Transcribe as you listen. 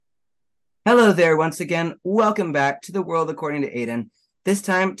Hello there once again. Welcome back to the world according to Aiden. This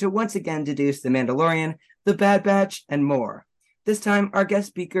time to once again deduce the Mandalorian, the Bad Batch, and more. This time our guest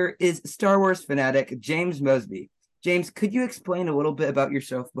speaker is Star Wars fanatic James Mosbey. James, could you explain a little bit about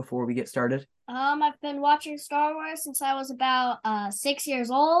yourself before we get started? I've been watching Star Wars since I was about 6 years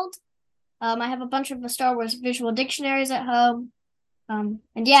old. I have a bunch of the Star Wars visual dictionaries at home. And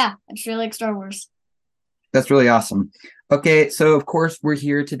yeah, I just really like Star Wars. That's really awesome. Okay, so of course we're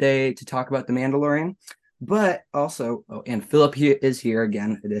here today to talk about the Mandalorian, but also, and Philip is here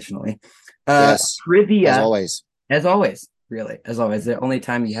again, additionally. Yes, as Trivia, always. as always, really, as always. The only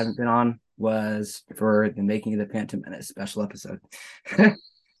time you haven't been on was for the Making of the Phantom Menace special episode.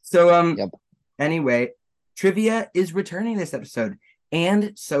 So, Yep. anyway, trivia is returning this episode,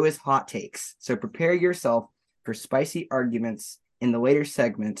 and so is hot takes. So prepare yourself for spicy arguments in the later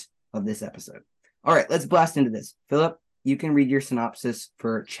segment of this episode. All right, let's blast into this. Philip, you can read your synopsis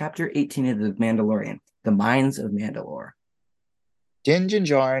for Chapter 18 of The Mandalorian, The Mines of Mandalore. Din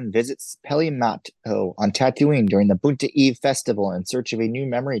Djarin visits Pelimato on Tatooine during the W.A.A.H.T festival in search of a new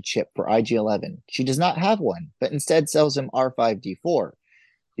memory chip for IG-11. She does not have one, but instead sells him R5-D4.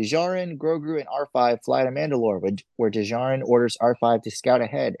 Djarin, Grogu, and R5 fly to Mandalore, where Djarin orders R5 to scout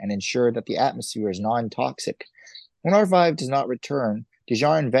ahead and ensure that the atmosphere is non-toxic. When R5 does not return,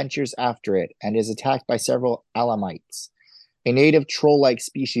 Djarin ventures after it and is attacked by several Alamites, a native troll-like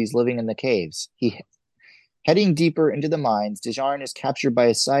species living in the caves. Heading deeper into the mines, Djarin is captured by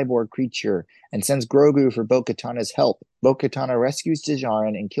a cyborg creature and sends Grogu for Bo-Katana's help. Bo-Katana rescues Djarin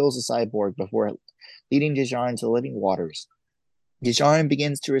and kills the cyborg before leading Djarin to the living waters. Djarin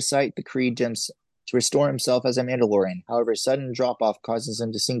begins to recite the creed to restore himself as a Mandalorian. However, a sudden drop-off causes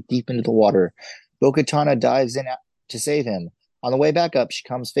him to sink deep into the water. Bo-Katana dives in to save him. On the way back up, she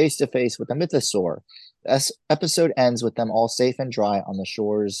comes face to face with a mythosaur. This episode ends with them all safe and dry on the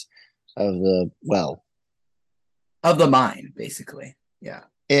shores of the Of the mine, basically. Yeah.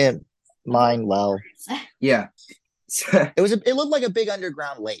 mine well. Yeah. It looked like a big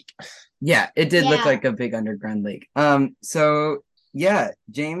underground lake. Yeah, it did look Yeah. like a big underground lake. So yeah,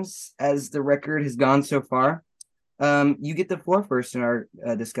 James, as the record has gone so far, you get the floor first in our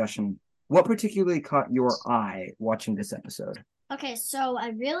discussion. What particularly caught your eye watching this episode? Okay, so I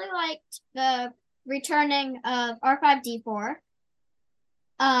really liked the returning of R5D4.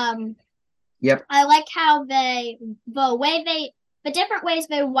 Yep. I like how the different ways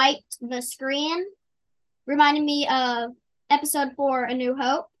they wiped the screen reminded me of episode 4, A New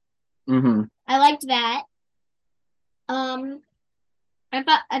Hope. Mm-hmm. I liked that. Um, I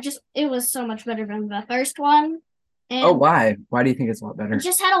thought it was so much better than the first one. And Oh, why? Why do you think it's a lot better? it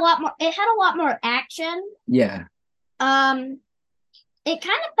just had a lot more. It had a lot more action. Yeah. Um, it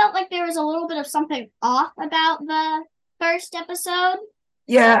kind of felt like there was a little bit of something off about the first episode.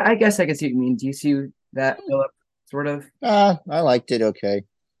 Yeah, I guess I can see what you mean. Do you see that, Philip? Sort of. I liked it okay.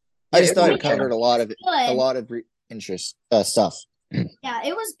 I Yeah, just it thought was it covered a Good. lot of interest stuff. Yeah,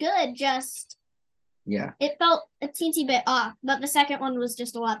 it was good. Just yeah. it felt a teensy bit off, but the second one was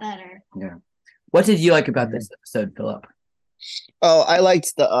just a lot better. Yeah. What did you like about this episode, Philip? Oh, I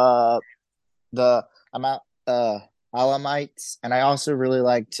liked the amount Alamites, and I also really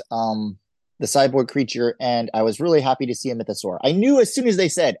liked the cyborg creature, and I was really happy to see a mythosaur. I knew as soon as they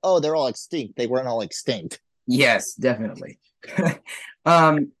said, "Oh, they're all extinct," they weren't all extinct. Yes, definitely.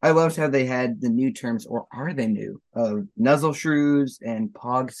 I loved how they had the new terms, or are they new? Of nuzzle shrews and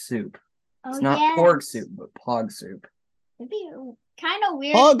pog soup. Oh It's not yeah, porg soup, but pog soup. it'd be kind of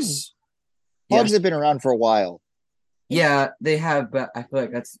weird. Hogs, Yeah, hogs have been around for a while. yeah, they have, but I feel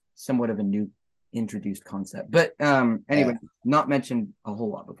like that's somewhat of a new introduced concept. But anyway, Yeah. not mentioned a whole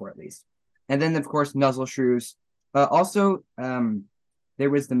lot before at least. And then of course nuzzle shrews. Also, there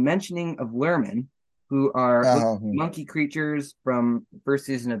was the mentioning of Lerman, who are Uh, monkey creatures from the first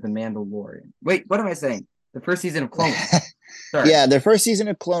season of The Mandalorian. Wait, what am I saying? The first season of Clone Wars. Sorry. yeah, their first season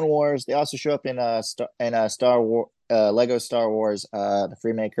of Clone Wars. They also show up in Star War Lego Star Wars, the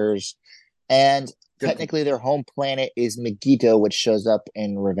Freemakers, and Good point. technically their home planet is Megiddo, which shows up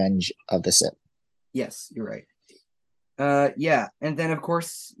in Revenge of the Sith. Yes, you're right. Yeah, and then of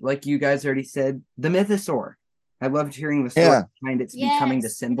course, like you guys already said, the Mythosaur. I loved hearing the story Yeah, behind its becoming the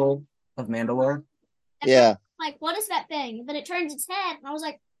Yes. symbol of Mandalore. yeah. Like, what is that thing? Then it turns its head, and I was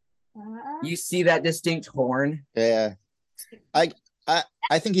like, You see that distinct horn? Yeah, I,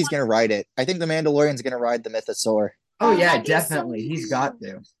 I think he's gonna ride it. I think the Mandalorian's gonna ride the Mythosaur. Oh yeah, that'd be so definitely. He's got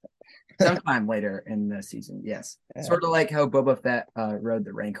to. Sometime later in the season, yes. Yeah. Sort of like how Boba Fett rode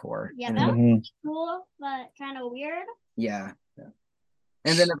the Rancor. Yeah, in that the- was cool, but kind of weird. yeah. Yeah.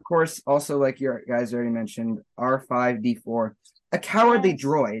 And then of course, also like your guys already mentioned, R5D4, a cowardly Yes.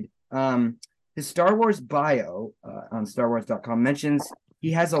 droid, His Star Wars bio on StarWars.com mentions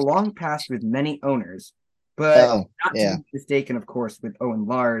he has a long past with many owners, but not to be mistaken, of course, with Owen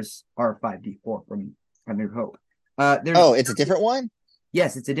Lars R5D4 from A New Hope. It's a different one?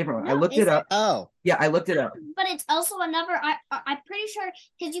 Yes, it's a different one. No, I looked it up. Yeah, I looked it up. But it's also another. I'm pretty sure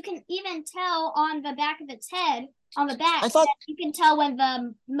because you can even tell on the back of its head, on the back, you can tell when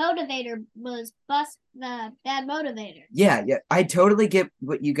the motivator was the bad motivator. Yeah. I totally get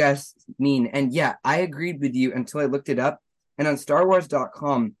what you guys mean. And yeah, I agreed with you until I looked it up. And on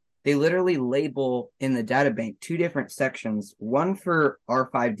StarWars.com, they literally label in the databank 2 different sections, one for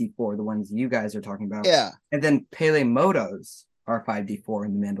R5D4, the ones you guys are talking about. Yeah. And then Pele Moto's R5D4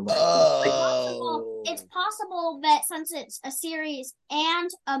 in the Mandalorian. It's possible that since it's a series and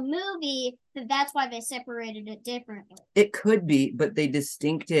a movie, that's why they separated it differently. It could be, but they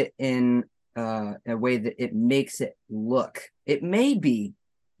distinct it in a way that it makes it look. It may be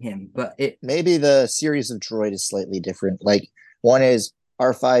him, but maybe the series of droid is slightly different. Like one is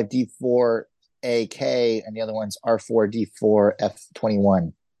R5D4AK and the other one's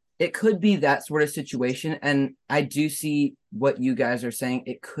R4D4F21. It could be that sort of situation, and I do see what you guys are saying.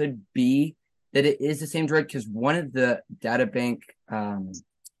 It could be that it is the same droid because one of the databank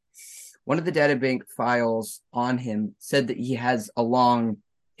files on him said that he has a long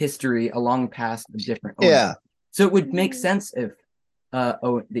history, a long past of different owners. Yeah. So it would make sense if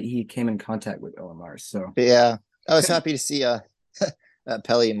that he came in contact with OMR. So yeah, I was happy to see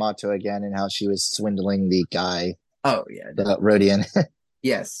Peli Motto again and how she was swindling the guy. Oh yeah, the Rodian.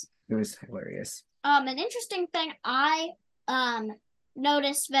 Yes. It was hilarious. An interesting thing I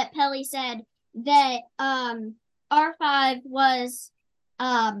noticed that Peli said that R5 was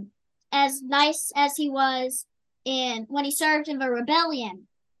as nice as he was when he served in the rebellion.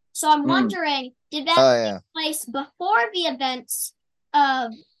 So I'm wondering, did that take place before the events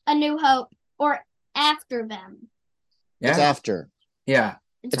of A New Hope or after them? Yeah. It's after. Yeah.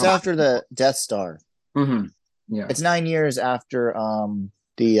 It's after the Death Star. Mm-hmm. Yeah. It's 9 years after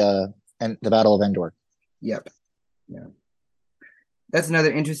the Battle of Endor. Yep. Yeah. That's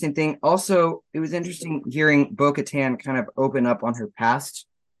another interesting thing. Also, it was interesting hearing Bo-Katan kind of open up on her past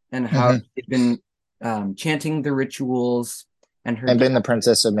and how she'd been chanting the rituals and been the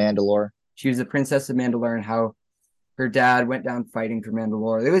Princess of Mandalore. She was the Princess of Mandalore and how her dad went down fighting for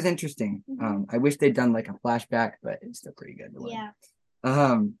Mandalore. It was interesting. I wish they'd done like a flashback, but it's still pretty good. Yeah.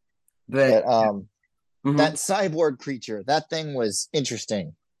 But that cyborg creature, that thing was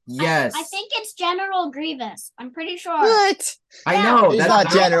interesting. Yes. I think it's General Grievous. I'm pretty sure. What? I know. It's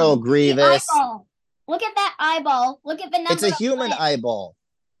not General Grievous. Look at that eyeball. Look at the number. It's a human eyeball.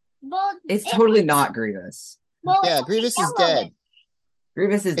 Well, it's totally not Grievous. Well, yeah, Grievous is dead.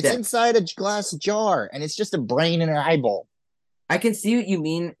 Grievous is dead. It's inside a glass jar, and it's just a brain and an eyeball. I can see what you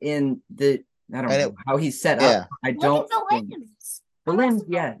mean in the, I don't know, how he's set up. I don't. Look at the limbs. The limbs,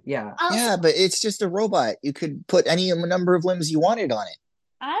 yeah. Yeah, but it's just a robot. You could put any number of limbs you wanted on it.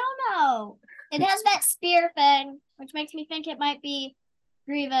 I don't know. It has that spear thing, which makes me think it might be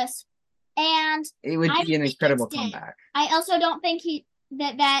Grievous. And it would be an incredible comeback. I also don't think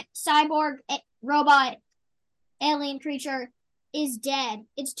that cyborg robot alien creature is dead.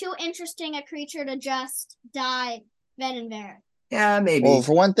 It's too interesting a creature to just die then and there. Yeah, maybe. Well,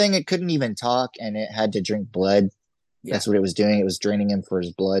 for one thing, it couldn't even talk, and it had to drink blood. Yeah. That's what it was doing. It was draining him for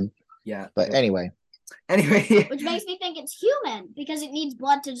his blood. Yeah. But anyway. Which makes me think it's human because it needs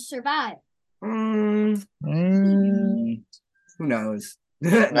blood to survive. Who knows?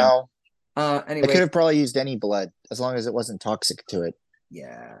 No. Anyway, they could have probably used any blood as long as it wasn't toxic to it.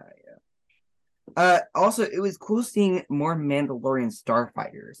 Yeah. Also, it was cool seeing more Mandalorian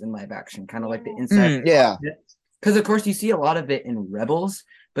starfighters in live action, kind of like the inside. Yeah. Because of course you see a lot of it in Rebels,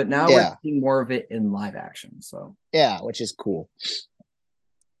 but now we're seeing more of it in live action. So yeah, which is cool.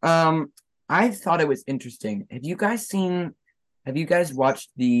 I thought it was interesting. Have you guys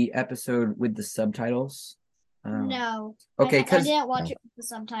watched the episode with the subtitles? No. Okay, I didn't watch it with the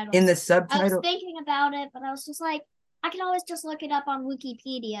subtitles. In the subtitle, I was thinking about it, but I was just like, I can always just look it up on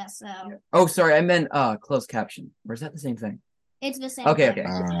Wikipedia. So. Oh, sorry, I meant closed caption. Or is that the same thing? It's the same. Okay.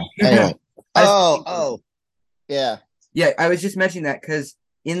 Anyway. Yeah. Yeah, I was just mentioning that because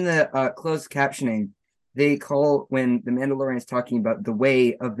in the closed captioning, they call when the Mandalorian is talking about the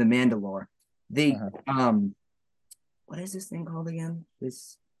way of the Mandalore. They what is this thing called again?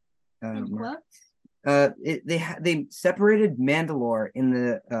 This they separated Mandalore in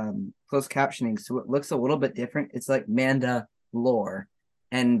the closed captioning, so it looks a little bit different. It's like Mandalore,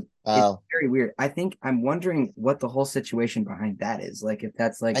 and it's very weird. I'm wondering what the whole situation behind that is. Like if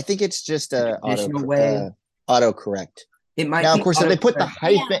that's like I think it's just a traditional way. Autocorrect. It might Now, be of course, if they put the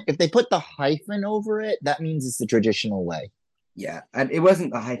autocorrect. hyphen, if they put the hyphen over it, that means it's the traditional way. Yeah, and it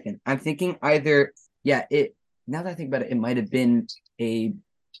wasn't the hyphen. I'm thinking either. Yeah, it. Now that I think about it, it might have been a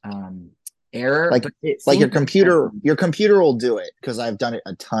error, Like, but it like seems your computer will do it because I've done it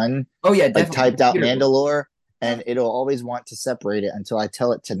a ton. Oh yeah, Like definitely. typed out Computer will. Mandalore, and it'll always want to separate it until I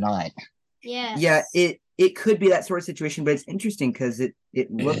tell it to not. Yes. Yeah, it could be that sort of situation, but it's interesting because it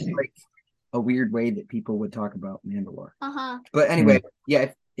looks like a weird way that people would talk about Mandalore. But anyway,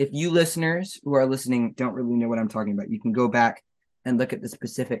 yeah, if you listeners who are listening don't really know what I'm talking about, you can go back and look at the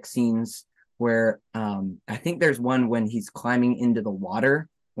specific scenes where I think there's one when he's climbing into the water,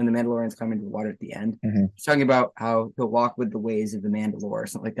 when the Mandalorian's climbing into the water at the end. He's talking about how he'll walk with the ways of the Mandalore or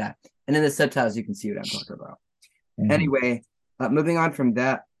something like that. And in the subtitles, you can see what I'm talking about. Anyway, moving on from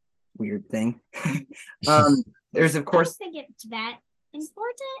that weird thing. There's of course. I don't think it's that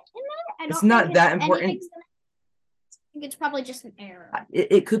important in there. It's not that important. I think it's probably just an error.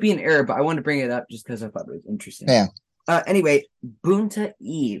 It could be an error, but I wanted to bring it up just because I thought it was interesting. Yeah. Anyway, Bunta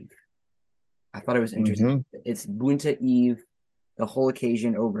Eve. I thought it was interesting. It's Bunta Eve, the whole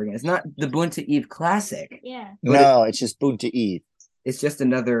occasion over again. It's not the Bunta Eve classic. Yeah. No, it's just Bunta Eve. It's just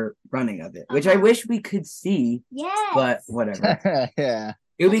another running of it, which I wish we could see. Yeah. But whatever. Yeah.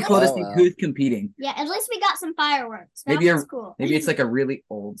 It would be cool to see who's competing. Yeah, at least we got some fireworks. That Maybe was cool. Maybe it's like a really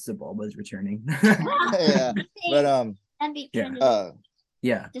old Sebulba's returning. Yeah. But that'd be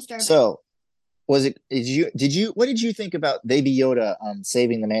yeah. disturbing. So what did you think about Baby Yoda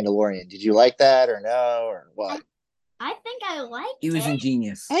saving the Mandalorian? Did you like that or no or what? I think I liked it. He was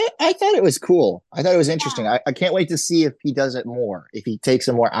ingenious. I thought it was cool. I thought it was interesting. I can't wait to see if he does it more, if he takes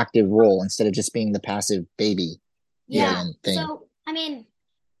a more active role instead of just being the passive baby. Yeah. Thing. So I mean,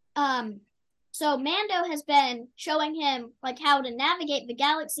 so Mando has been showing him like how to navigate the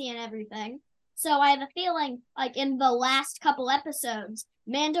galaxy and everything. So I have a feeling like in the last couple episodes,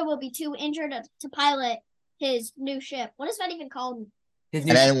 Mando will be too injured to pilot his new ship. What is that even called? An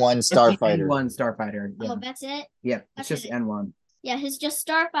N1 starfighter. N1 starfighter. Yeah. Oh, that's it? Yeah, it's just N1. Yeah, his just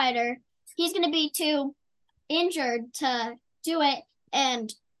starfighter. He's going to be too injured to do it.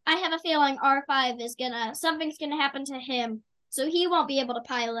 And I have a feeling R5 something's going to happen to him. So he won't be able to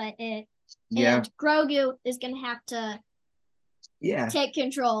pilot it. Yeah. And Grogu is going to have to take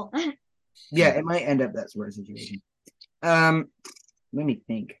control. Yeah, it might end up that sort of situation. Let me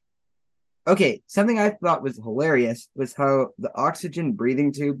think. Okay, something I thought was hilarious was how the oxygen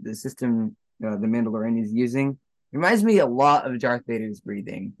breathing tube, the system the Mandalorian is using, reminds me a lot of Darth Vader's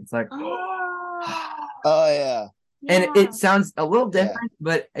breathing. It's like, oh yeah. And it sounds a little different,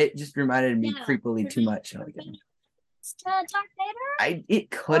 but it just reminded me creepily too much. Darth Vader? It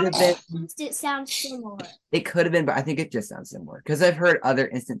could have been. It sounds similar. It could have been, but I think it just sounds similar because I've heard other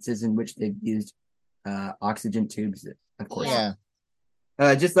instances in which they've used oxygen tubes. Of course,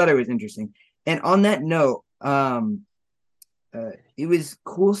 just thought it was interesting. And on that note, it was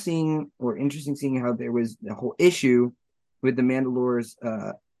cool interesting seeing how there was the whole issue with the Mandalore's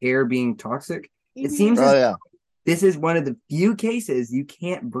air being toxic. It seems this is one of the few cases you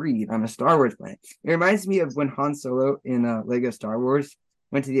can't breathe on a Star Wars planet. It reminds me of when Han Solo in Lego Star Wars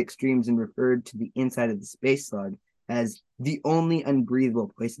went to the extremes and referred to the inside of the space slug as the only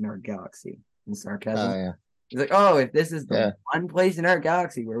unbreathable place in our galaxy. In sarcasm. He's like, if this is the one place in our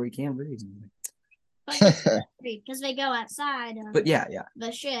galaxy where we can't breathe. Because they go outside of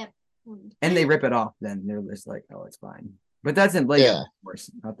the ship. And they rip it off then. They're just like, it's fine. But that's in Lego, of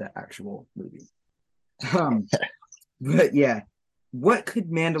course, not the actual movie. But yeah, what could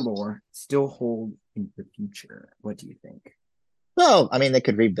Mandalore still hold in the future? What do you think? Well, I mean, they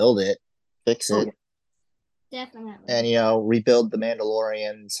could rebuild it, fix it. Definitely. And, rebuild the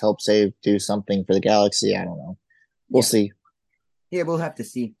Mandalorians, help do something for the galaxy. I don't know. We'll see. Yeah, we'll have to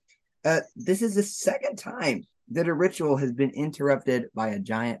see. This is the second time that a ritual has been interrupted by a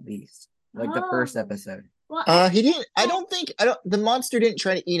giant beast, like the first episode. Well, he didn't. The monster didn't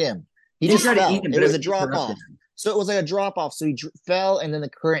try to eat him. He just fell. To eat him, it was a drop off. So it was like a drop off. So he fell, and then the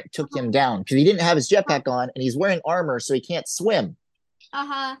current took him down because he didn't have his jetpack on, and he's wearing armor, so he can't swim.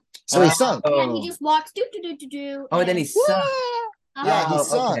 So he sunk. Yeah, he just walks. And then he sunk. Yeah, he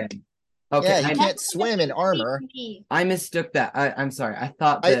sunk. Okay. Yeah, he can't swim in armor. I mistook that. I'm sorry. I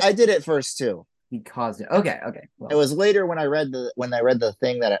thought that I did it first too. He caused it. Okay. Well, it was later when I read the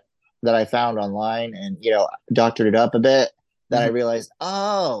thing that I found online and doctored it up a bit that I realized,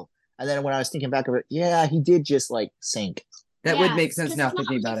 and then when I was thinking back of it, he did just like sink. That would make sense now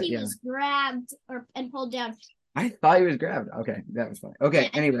thinking about it. He was grabbed and pulled down. I thought he was grabbed. Okay, that was funny. Okay,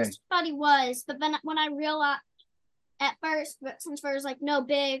 anyway. I thought he was, but then when I realized at first, but since there was like no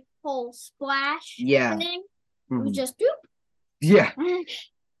big whole splash thing, It was just doop. Yeah.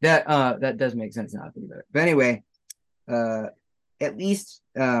 That does make sense now I think about it. But anyway, at least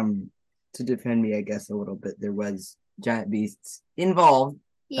to defend me, I guess, a little bit, there was giant beasts involved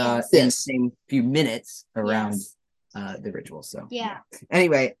in the same few minutes around the ritual. So anyway,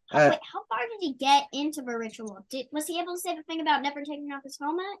 wait, how far did he get into the ritual? Was he able to say the thing about never taking off his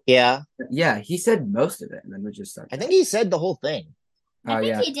helmet? Yeah, he said most of it, and then we just started. I think he said the whole thing. I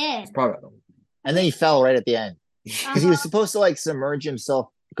think he did. It's probably the whole thing. And then he fell right at the end because he was supposed to like submerge himself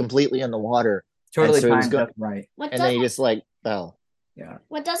completely in the water. Totally timed up right. And then he just like fell. Yeah.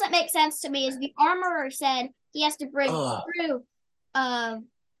 What doesn't make sense to me is the armorer said he has to bring proof of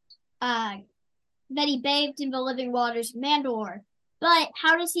that he bathed in the living waters of Mandalore. But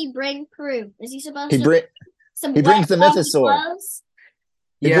how does he bring proof? Is he supposed to bring some? He brings the mythosaur.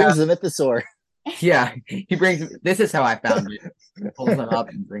 He brings the mythosaur. Yeah, he brings. This is how I found it. He pulls him up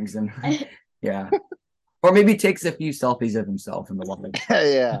and brings him. Yeah, or maybe takes a few selfies of himself in the water.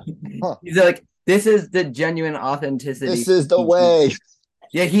 Yeah, he's like, "This is the genuine authenticity. This is the way."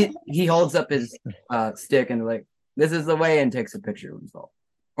 Yeah, he holds up his stick and like, "This is the way," and takes a picture of himself,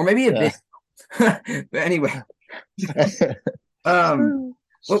 or maybe a bit. But anyway,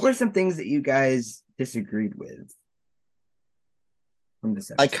 what were some things that you guys disagreed with from this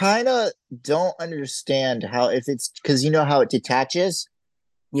episode? I kind of don't understand how, if it's because you know how it detaches.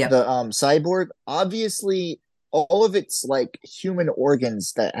 Yeah, the cyborg, obviously all of its like human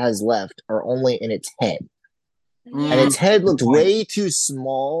organs that has left are only in its head. And its head looked way too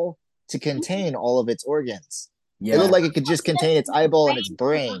small to contain all of its organs. It looked like it could just contain its eyeball and its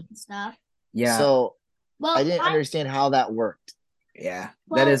brain. Yeah. So I didn't understand how that worked. Yeah,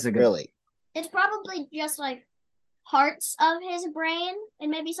 that is a good. Really. It's probably just like parts of his brain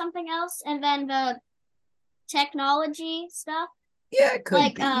and maybe something else, and then the technology stuff. Yeah, it could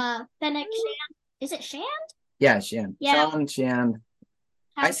like be. Fennec Shand. Is it Shand? Yeah, Shand. Yeah. Shand.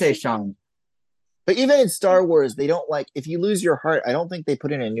 I say Shand. But even in Star Wars, they don't like, if you lose your heart, I don't think they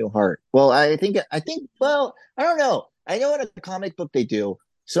put in a new heart. Well, I think, well, I don't know. I know in a comic book they do.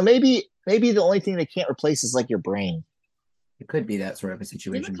 So maybe the only thing they can't replace is like your brain. It could be that sort of a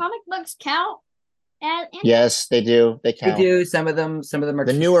situation. Do the comic books count? Yes, they do. They count. They do. Some of them are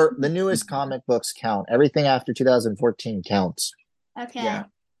the newest comic books count. Everything after 2014 counts. Okay. Yeah,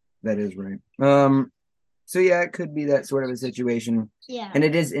 that is right. So yeah, it could be that sort of a situation. Yeah. And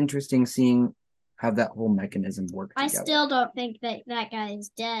it is interesting seeing how that whole mechanism works. I still don't think that guy is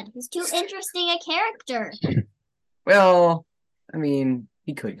dead. He's too interesting a character. Well, I mean,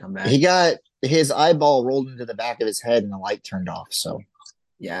 he could come back. He got his eyeball rolled into the back of his head and the light turned off. So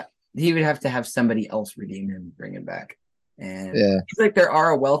yeah, he would have to have somebody else redeem him and bring him back. And it's like there are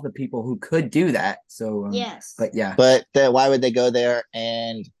a wealth of people who could do that. So yes, but yeah, but why would they go there?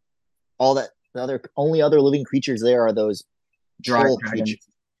 And all that the only other living creatures there are those troll creatures.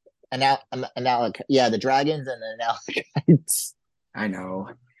 And now, the dragons and the Analogites. I know.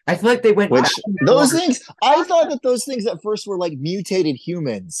 I feel like they went. Those things. I thought that those things at first were like mutated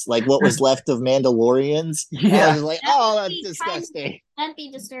humans, like what was left of Mandalorians. Yeah, I was like, oh, that's disgusting. That'd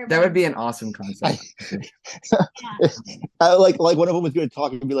be disturbing. That would be an awesome concept. Like one of them was going to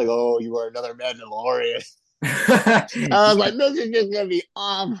talk and be like, "Oh, you are another Mandalorian." I was like, "This is just gonna be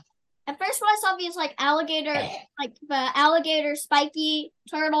awful." At first, when I saw these like alligator, like the alligator spiky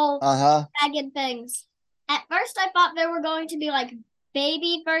turtle dragon things, at first I thought there were going to be like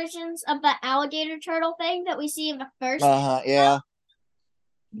baby versions of the alligator turtle thing that we see in the first. Yeah.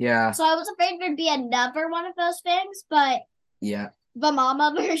 So I was afraid there'd be another one of those things, but yeah, the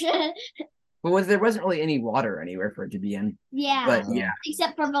mama version. Well, there wasn't really any water anywhere for it to be in. Yeah. But yeah.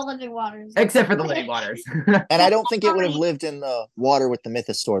 Except for the living waters. Except for the living waters. And I don't think it would have lived in the water with the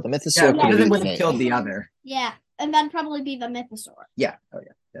mythosaur. The mythosaur would have killed the other. Yeah. And then probably be the mythosaur. Yeah. Oh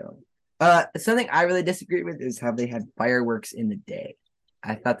yeah. Definitely. Something I really disagree with is how they had fireworks in the day.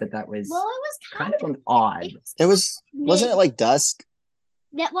 I thought that was well, it was kind of odd. Wasn't it like dusk?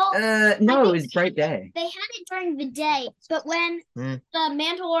 Yeah, well, no, it was bright day. They had it during the day, but when the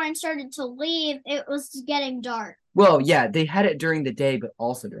Mandalorian started to leave, it was getting dark. Well, yeah, they had it during the day, but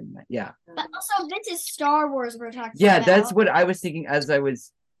also during the night. Yeah. But also, this is Star Wars we're talking about. Yeah, that's what I was thinking as I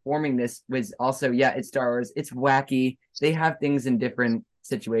was forming this. Was also, it's Star Wars. It's wacky. They have things in different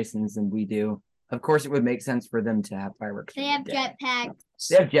situations than we do. Of course, it would make sense for them to have fireworks. They have jetpacks.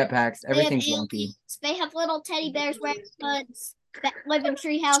 They have jetpacks. Everything's wonky. They have little teddy bears wearing hoods that live in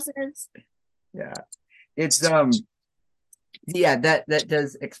tree houses. Yeah, it's that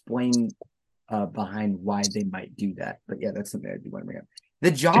does explain behind why they might do that. But yeah, that's something I do want to bring up.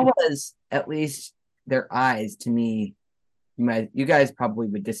 The Jawas, at least their eyes, to me, you guys probably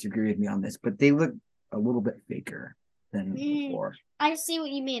would disagree with me on this, but they look a little bit faker than before. I see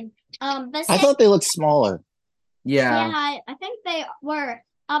what you mean. But I thought they looked smaller. Yeah. I think they were.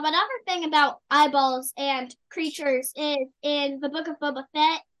 Another thing about eyeballs and creatures is in the Book of Boba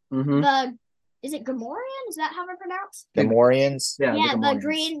Fett, is it Gamorrean? Is that how they're pronounced? Gamorreans?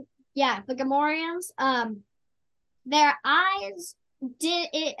 Yeah, the Gamorreans. Their eyes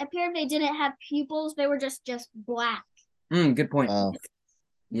it appeared they didn't have pupils, they were just black. Good point.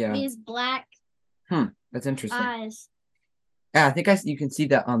 Yeah. These black that's interesting. eyes. Yeah, I think you can see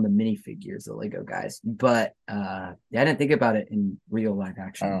that on the minifigures, the Lego guys. But I didn't think about it in real live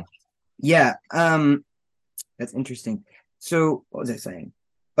action. Yeah, that's interesting. So what was I saying?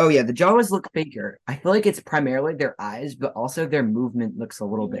 Oh yeah, the Jawas look faker. I feel like it's primarily their eyes, but also their movement looks a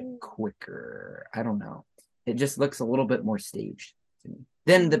little bit quicker. I don't know. It just looks a little bit more staged to me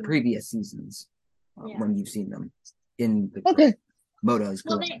than the previous seasons when you've seen them in the Moto's.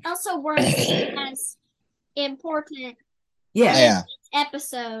 Well, they also weren't as important. Yeah.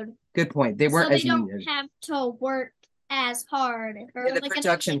 Episode. Good point. They weren't as don't needed. have to work as hard. The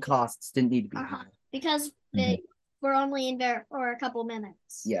production costs didn't need to be high because they were only in there for a couple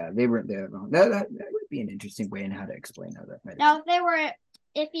minutes. Yeah, they weren't there long. That would be an interesting way in how to explain how that might. Now,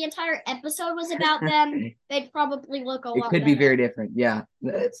 if the entire episode was about them, they'd probably look a lot. It could be very different. Yeah,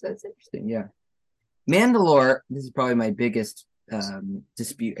 that's interesting. Yeah, Mandalore. This is probably my biggest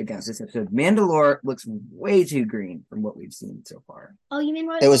dispute against this episode. Mandalore looks way too green from what we've seen so far. Oh, you mean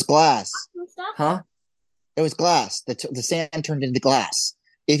it was glass? Huh? It was glass. The sand turned into glass.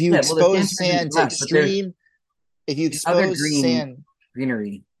 If you expose sand to extreme, if you expose sand,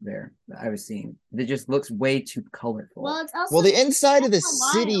 greenery there that I was seeing, it just looks way too colorful. Well, it's also the inside of the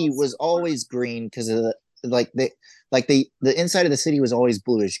city was always green because of the inside of the city was always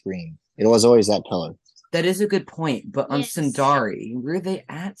bluish green. It was always that color. That is a good point, but on Sundari, were they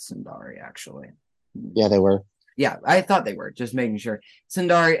at Sundari actually? Yeah, they were. Yeah, I thought they were, just making sure.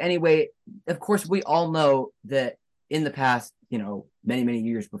 Sundari, anyway, of course, we all know that in the past, many, many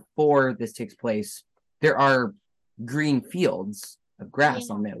years before this takes place, there are green fields of grass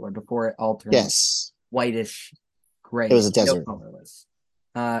on Mandalore before it all turns whitish gray. It was a desert. Colorless.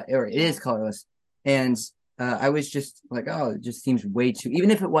 It is colorless. And I was just like, oh, it just seems way too,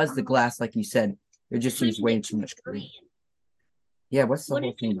 even if it was the glass, like you said, it just seems way too much green. Yeah, what's the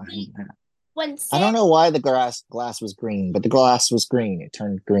whole thing behind that? I don't know why the glass was green, but the glass was green. It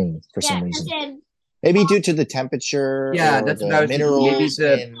turned green for some reason. Maybe due to the temperature. Yeah, that's what I was minerals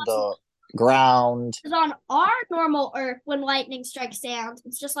in the ground. Because on our normal Earth, when lightning strikes sand,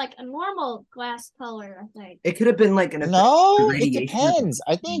 it's just like a normal glass color. I think it could have been like it depends.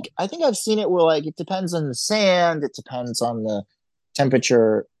 I think I've seen it where it depends on the sand. It depends on the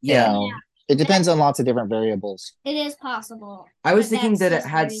temperature. It depends on lots of different variables. It is possible. I was thinking that it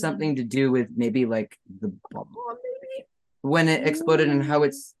had something to do with maybe like the bubble, maybe when it exploded and how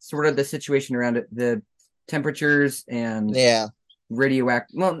it's sort of the situation around it, the temperatures and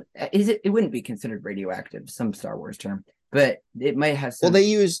radioactive. Well, it wouldn't be considered radioactive, some Star Wars term, but it might have some.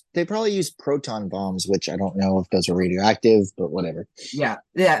 Well, they probably use proton bombs, which I don't know if those are radioactive, but whatever. Yeah,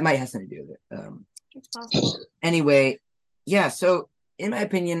 it might have something to do with it. It's possible. Anyway, so in my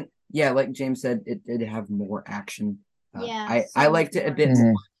opinion, like James said, it did have more action. I liked it a bit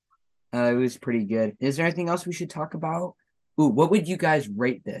more. It was pretty good. Is there anything else we should talk about? What would you guys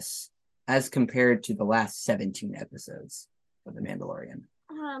rate this as compared to the last 17 episodes of The Mandalorian?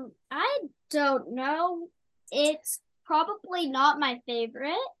 I don't know. It's probably not my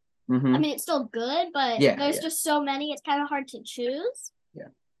favorite. I mean, it's still good, but there's just so many. It's kind of hard to choose.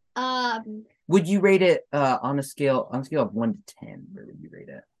 Yeah. Would you rate it on a scale of 1 to 10? Where would you rate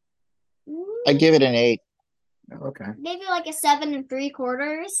it? I'd give it an 8. Oh, okay. Maybe like a 7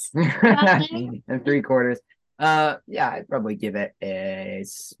 3/4. 7 3/4. I'd probably give it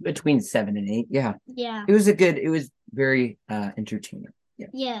between 7 and 8. Yeah. It was very entertaining. Yeah.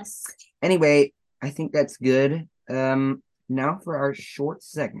 Yes. Anyway, I think that's good. Now for our short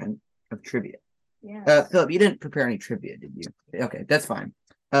segment of trivia. Yeah. Phillip, you didn't prepare any trivia, did you? Okay, that's fine.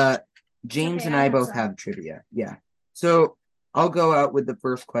 James and I both have trivia. Yeah. So I'll go out with the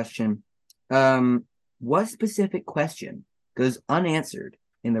first question. What specific question goes unanswered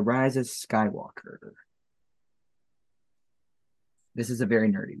in The Rise of Skywalker? This is a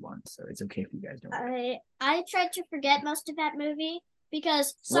very nerdy one, so it's okay if you guys don't. I tried to forget most of that movie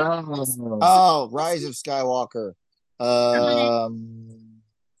because Rise of Skywalker. I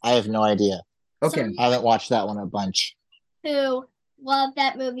have no idea. Okay. I haven't watched that one a bunch. Who love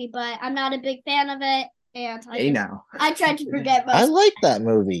that movie, but I'm not a big fan of it. And I tried to forget most. I like that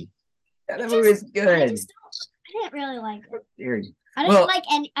movie. Yeah, that movie is good. I didn't really like it. I Well-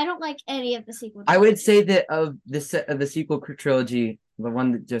 don't like any of the sequels. I would say that of the sequel trilogy, the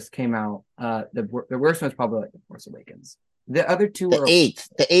one that just came out, the worst one's probably like The Force Awakens. The other two were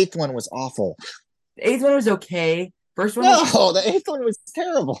The eighth one was awful. The eighth one was okay. First one was No, the eighth one was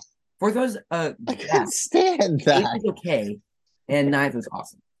terrible. fourth was I yeah. couldn't stand Eighth that. was okay, and ninth was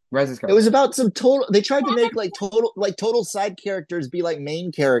awesome. Rise of It was Skywalker. about some total. They tried to make total side characters be like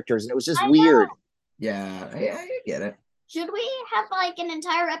main characters, and it was just I weird. know. Yeah, I get it. Should we have like an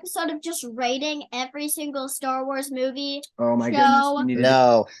entire episode of just rating every single Star Wars movie? Oh my So- goodness.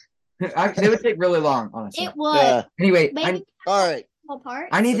 No, It would take really long, honestly. It would. yeah. Anyway, Maybe All right. part.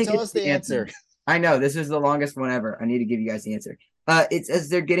 I need So to tell get us the answer. I know this is the longest one ever. I need to give you guys the answer. It's as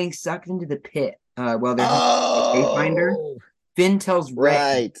they're getting sucked into the pit. While they're Wayfinder. Oh, Finn tells Rey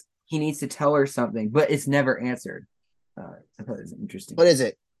right. he needs to tell her something, but it's never answered. I thought it was interesting. What is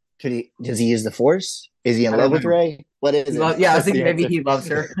it? Does he use the Force? Is he in I love don't with know. Rey? What is it? Yeah, I was What's the thinking maybe answer? he loves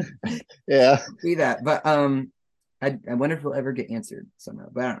her. Yeah. See that, but I wonder if it'll ever get answered somehow.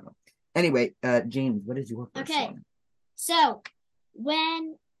 But I don't know. Anyway, James, what is your first Okay. one? So,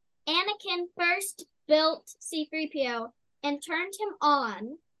 when Anakin first built C-3PO and turned him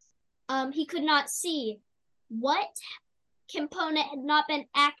on, he could not see what component had not been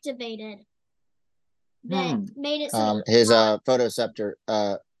activated that made it so His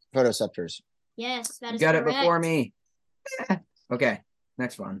photoceptors. Yes, that You is got correct. it before me. Okay,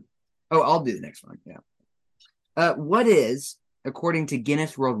 next one. Oh, I'll do the next one. Yeah. What is, according to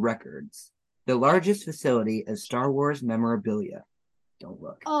Guinness World Records, the largest facility of Star Wars memorabilia? Don't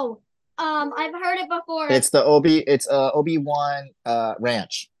look. Oh, I've heard it before. It's Obi-Wan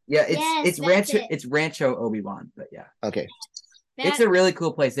Ranch. Yeah, Yes, it's that's Rancho it. it's Rancho Obi-Wan, but yeah. Okay. It's a really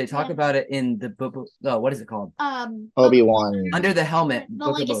cool place. They talk Yeah. about it in the book. Oh, what is it called? Obi-Wan. Under the Helmet. The Book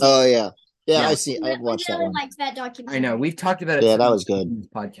of Legacy. Boba. Oh yeah. Yeah, Yeah. I see. I've watched we that really one. liked that documentary. I know. We've talked about it. Yeah, so that much was good. in this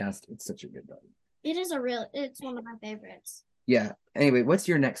podcast. It's such a good book. It's one of my favorites. Yeah. Anyway, what's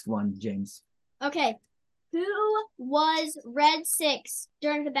your next one, James? Okay. Who was Red 6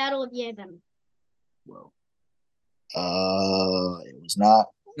 during the Battle of Yavin? Whoa. It was not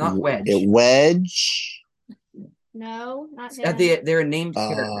Not Wedge. Wedge. No, not him. They're a named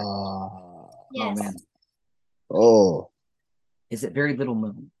character. Yes. Oh man. Oh. Is it very little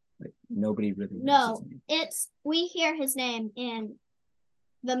known? Like nobody really knows No. his name. We hear his name in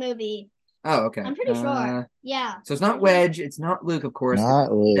the movie. Oh, okay. I'm pretty sure. Yeah. So it's not Wedge. It's not Luke, of course.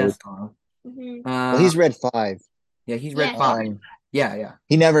 Not Luke. Death Star. Mhm. Well, he's Red 5. Yeah, he's Red Yeah. 5. Yeah.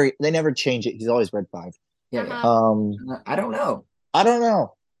 They never change it. He's always Red 5. Yeah. Uh-huh. I don't know. I don't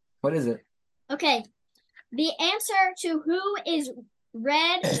know. What is it? Okay. The answer to who is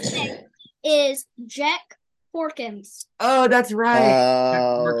Red 6 is Jack Porkins. Oh, that's right. Jack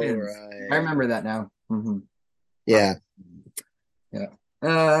Oh, Porkins. right. I remember that now. Yeah.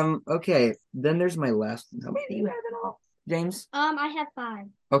 Okay. Then there's my last. How many do you have in all, James? I have 5.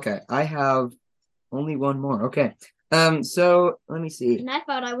 Okay, I have only one more. Okay. So let me see. And I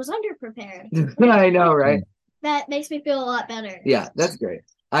thought I was underprepared. I know, right? That makes me feel a lot better. Yeah, that's great.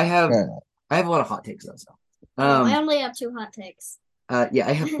 I have a lot of hot takes though. So, I only have 2 hot takes. yeah,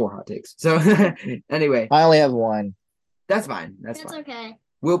 I have 4 hot takes. So anyway, I only have one. that's fine. That's It's fine. okay.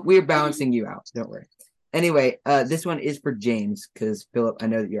 We're balancing you out. Don't worry. Anyway, this one is for James because Philip, I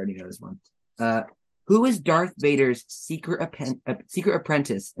know that you already know this one. Who is Darth Vader's secret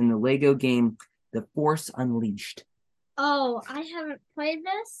apprentice in the Lego game The Force Unleashed? Oh, I haven't played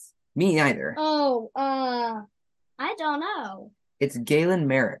this? Me neither. Oh, I don't know. It's Galen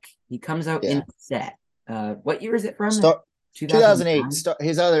Merrick. He comes out in set. What year is it from? 2008.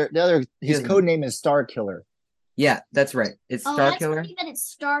 2009? His code name is Star Killer. Yeah, that's right. It's Star that's Killer. funny that it's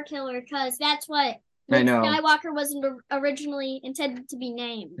Star Killer because that's what I Luke know. Skywalker wasn't originally intended to be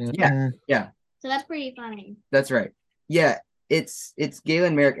named. Yeah. So that's pretty funny. That's right. Yeah, it's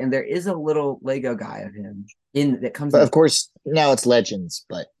Galen Merrick, and there is a little Lego guy of him that comes. But of course, now it's Legends.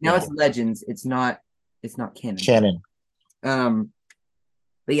 But now it's Legends. It's not canon. Canon.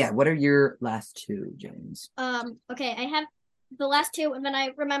 But yeah, what are your last 2, James? Okay, I have the last 2, and then I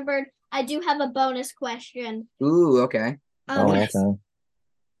remembered I do have a bonus question. Ooh, okay.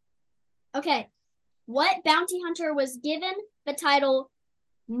 Okay. What bounty hunter was given the title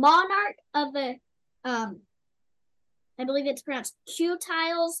Monarch of the I believe it's pronounced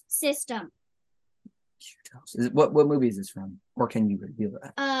Q-Tiles System? What movie is this from? Or can you reveal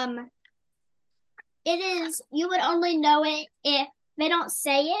that? It is, you would only know it if they don't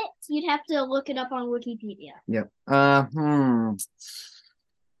say it. You'd have to look it up on Wikipedia. Yep. I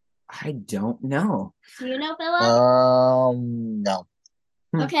don't know. Do you know, Philip? No.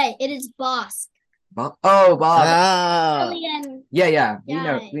 Okay, it is Bosk. Bob. Philly and Yeah.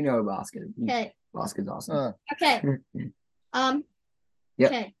 Yaaaay. We know Bosca. Okay. Bosca's awesome. Okay.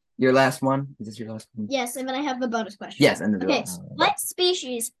 Yep. Okay. Your last one? Is this your last one? Yes, and then I have a bonus question. Yes, and then okay. What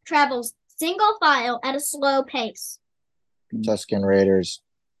species travels single file at a slow pace? Tuscan Raiders.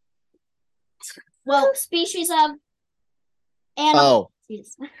 Well, species of animal.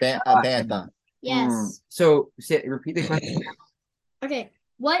 Bantha. Yes. So, repeat the question. Okay.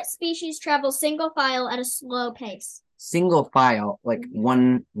 What species travels single file at a slow pace? Single file, like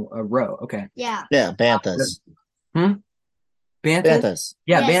one row. Okay. Yeah. Yeah, Banthas. Banthas? Banthas.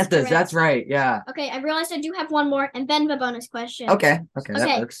 Yeah, Yes, Banthas. correct. That's right. Yeah. Okay, I realized I do have one more, and then the bonus question. Okay,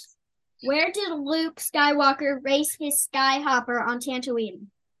 that works. Where did Luke Skywalker race his Skyhopper on Tatooine?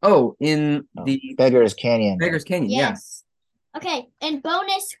 Oh, in the Beggar's Canyon. Beggar's Canyon. Yes. Yeah. Okay, and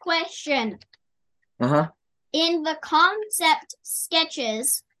bonus question. In the concept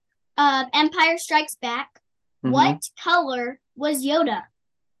sketches of Empire Strikes Back, what color was Yoda?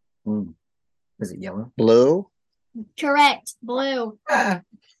 Was it yellow? Blue? Correct, blue. The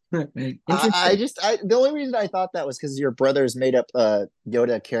only reason I thought that was because your brothers made up a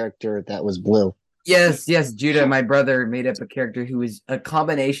Yoda character that was blue. Yes, Judah, my brother, made up a character who was a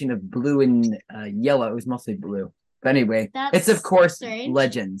combination of blue and yellow. It was mostly blue. But anyway, it's of course strange.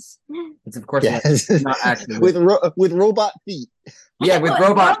 Legends. It's of course Legends. Not actually with robot feet. Yeah, with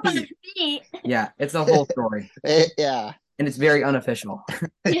robot feet. Yeah, it's a whole story. Yeah. And it's very unofficial.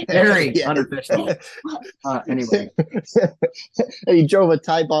 Very unofficial. Anyway. And he drove a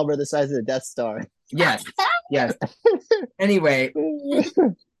TIE bomber the size of the Death Star. Yes. Anyway.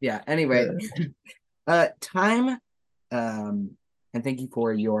 Yeah, anyway. Time, and thank you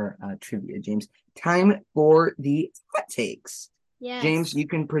for your trivia, James. Time for the hot takes. Yes. James, you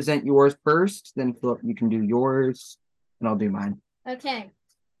can present yours first, then Philip, you can do yours, and I'll do mine. Okay.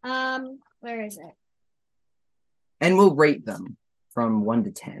 Where is it? And we'll rate them from 1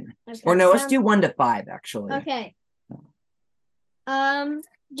 to 10. Okay. Or no, let's do 1 to 5, actually. Okay. Do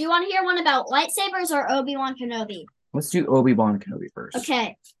you want to hear one about lightsabers or Obi-Wan Kenobi? Let's do Obi-Wan Kenobi first.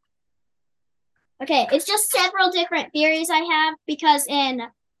 Okay, it's just several different theories I have, because in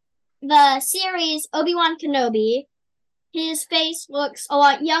the series Obi-Wan Kenobi, his face looks a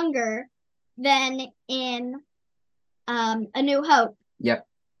lot younger than in A New Hope. Yep.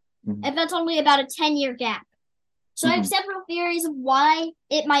 And that's only about a 10-year gap. So I have several theories of why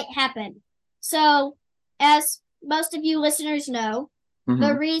it might happen. So, as most of you listeners know,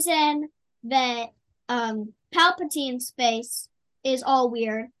 the reason that Palpatine's face is all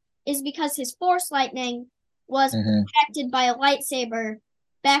weird is because his Force lightning was projected by a lightsaber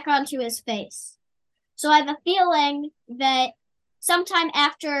back onto his face. So I have a feeling that sometime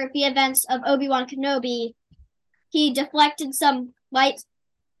after the events of Obi-Wan Kenobi, he deflected some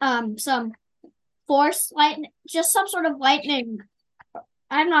Force lightning, just some sort of lightning.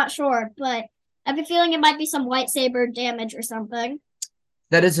 I'm not sure, but I have a feeling it might be some lightsaber damage or something.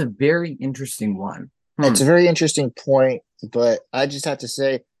 That is a very interesting one. It's a very interesting point, but I just have to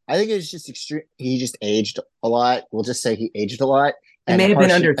say, I think it's just extreme. He just aged a lot. We'll just say he aged a lot. It may have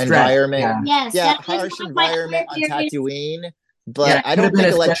been under stress. Environment. Yeah. Harsh environment on Tatooine. But I don't think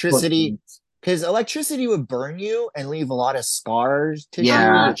electricity, because electricity would burn you and leave a lot of scars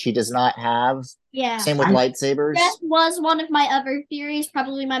tissue, which he does not have. Yeah. Same with lightsabers. That was one of my other theories,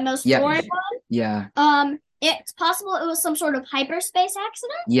 probably my most boring one. Yeah. It's possible it was some sort of hyperspace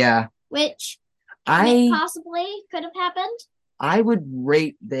accident. Yeah. Which possibly could have happened. I would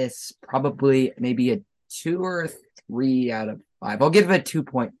rate this probably maybe a 2 or 3 out of 5. I'll give it a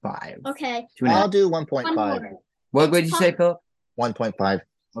 2.5. Okay. I'll do 1.5. What did you say, Philip? 1.5.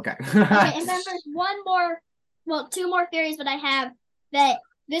 Okay. Okay, and then there's two more theories that I have, that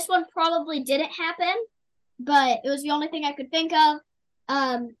this one probably didn't happen, but it was the only thing I could think of.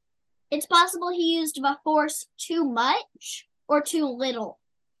 It's possible he used the Force too much or too little.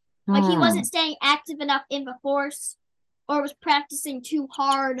 Like he wasn't staying active enough in the Force, or was practicing too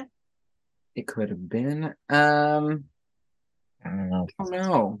hard. It could have been. I don't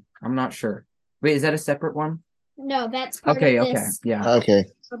know. I'm not sure. Wait, is that a separate one? No, that's part of this. Yeah. Okay.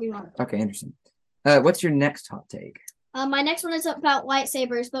 Okay, interesting. What's your next hot take? My next one is about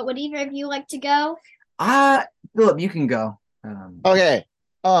lightsabers, but would either of you like to go? Philip, you can go. Okay.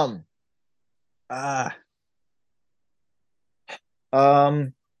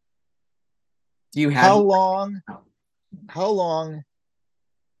 Do you have how long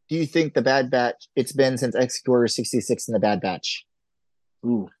do you think the Bad Batch, it's been since Executor 66 in the Bad Batch?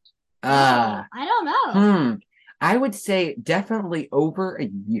 Ooh. I don't know. I would say definitely over a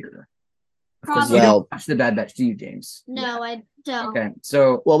year. Of course, Probably. you Well- don't watch The Bad Batch, do you, James? No, I don't. Okay,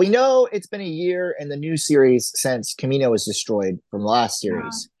 so Well, we know it's been a year in the new series since Camino was destroyed from the last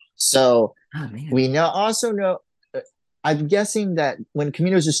series. So oh man, we also know. I'm guessing that when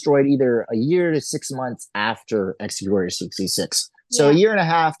Camino was destroyed, either a year to 6 months after Executor 66. So a Yeah. year and a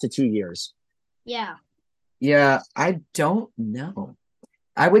half to 2 years. Yeah. yeah, I don't know.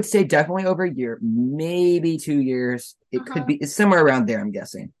 I would say definitely over a year, maybe 2 years. It could be it's somewhere around there. I'm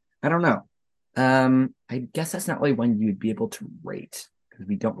guessing. I don't know. I guess that's not really one you'd be able to rate because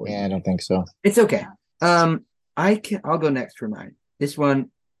we don't really. Yeah, I don't think so. It's okay. I'll go next for mine. This one,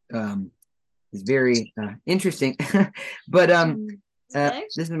 is very interesting, but Okay.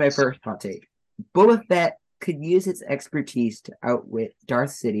 this is my first hot take. Boba Fett could use its expertise to outwit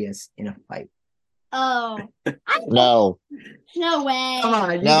Darth Sidious in a fight. Oh. No, No way. Come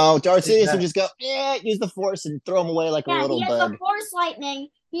on, no. Darth Sidious would just go, use the Force and throw him away like a Yeah, little he has bug. the Force lightning.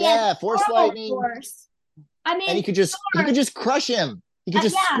 He Yeah, has Force normal lightning. Force. I mean, And he could just crush him. He could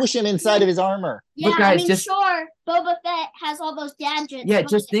just yeah. squish him inside of his armor. yeah, guys, I mean, just- sure, Boba Fett has all those gadgets. Yeah, but,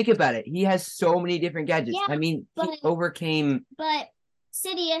 just think about it. He has so many different gadgets. Yeah, I mean, he but- overcame. but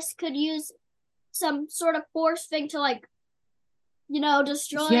Sidious could use some sort of Force thing to, like,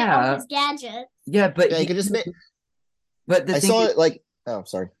 destroy all his gadgets. Yeah, but Yeah, he could just make. But the I thing saw is, it like. Oh,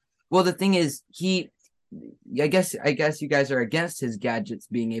 sorry. well, the thing is, I guess you guys are against his gadgets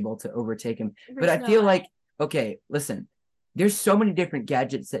being able to overtake him. But I feel like, okay, listen, there's so many different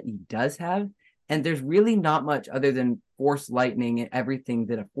gadgets that he does have, and there's really not much other than Force lightning and everything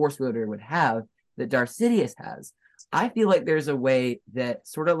that a Force wielder would have that Darth Sidious has. I feel like there's a way that,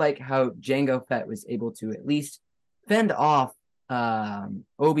 sort of like how Jango Fett was able to at least fend off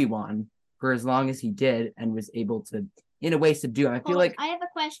Obi-Wan for as long as he did, and was able to, in a way, subdue him. I feel like I have a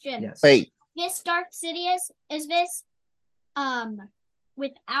question. yes. This Darth Sidious, is this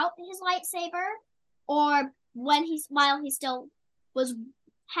without his lightsaber, or while he still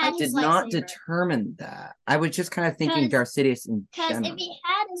had I his did not lightsaber? determine that. I was just kind of thinking 'Cause- Darth Sidious in Because general. if he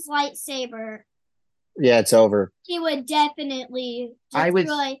had his lightsaber, Yeah, it's over. he would definitely I was-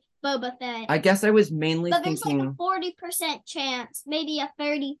 destroy Boba Fett. I guess I was mainly But there's like thinking. a 40% chance, maybe a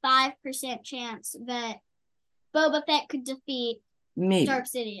 35% chance that Boba Fett could defeat Maybe. Darth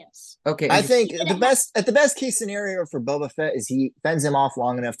Sidious. Okay. I think He the best case scenario for Boba Fett is he fends him off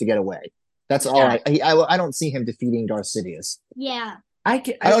long enough to get away. That's all. Yeah. I don't see him defeating Darth Sidious. Yeah. I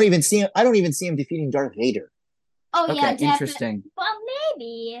don't even see him defeating Darth Vader. Oh yeah, Okay, definitely. interesting. Well,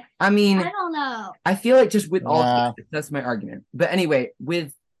 maybe. I mean, I don't know. I feel like just with all Nah. that's my argument. But anyway,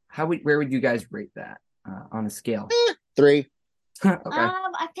 with where would you guys rate that on a scale? 3. Okay,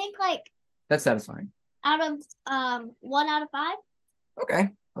 I think like that's satisfying. out of 1 out of 5.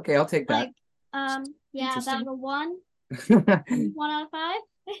 Okay, I'll take that. Like yeah, Interesting. about a 1 out of 5.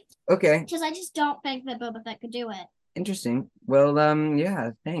 Okay, Because I just don't think that Boba Fett could do it. interesting. Well,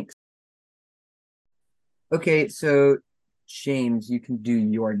 yeah, thanks. Okay, so James, you can do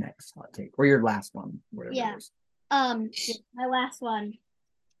your next hot take or your last one, whatever Yeah. it is. My last one.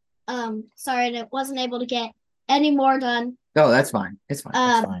 Sorry, I wasn't able to get any more done. Oh, that's fine. It's fine.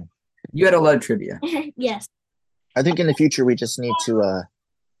 That's fine. You had a lot of trivia. Yes. I think in the future we just need to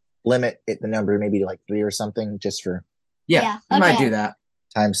limit the number maybe to like 3 or something, just for Yeah, Yeah, I might okay. do that.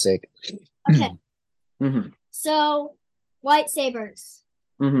 time's sake. Okay. Mm-hmm. So, lightsabers.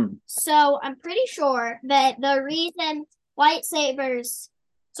 Mm-hmm. So, I'm pretty sure that the reason lightsabers,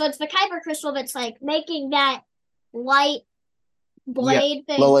 so it's the Kyber crystal that's like making that light blade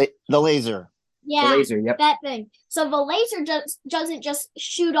thing. The laser. Yeah, The laser, yep. that thing. So the laser doesn't just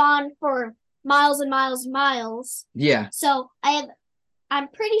shoot on for miles and miles and miles. Yeah. So I'm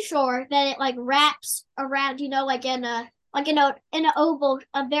pretty sure that it like wraps around, like in an oval,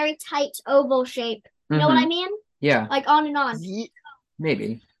 a very tight oval shape. You know what I mean? Yeah, Like on and on.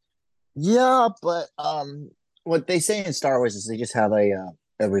 maybe. Yeah, but what they say in Star Wars is they just have a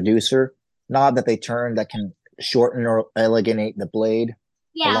reducer knob that they turn that can shorten or elongate the blade.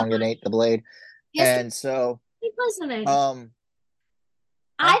 Yeah. Elongate the blade. Just And so keep listening. Uh,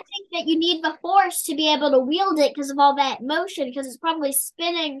 I think that you need the force to be able to wield it because of all that motion, because it's probably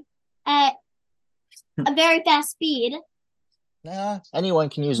spinning at a very fast speed. anyone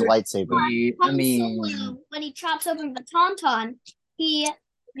can use a lightsaber. I mean, Solo, when he chops open the tauntaun, you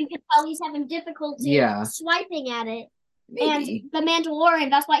can tell he's having difficulty Yeah. swiping at it. maybe. And the Mandalorian,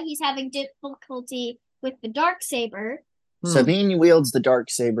 that's why he's having difficulty with the dark saber. Sabine wields the dark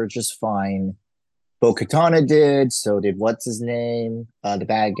saber just fine. Bo-Katan did. So did what's his name? The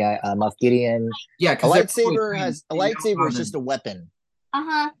bad guy, Moff Gideon. Yeah, A because lightsaber is just a weapon.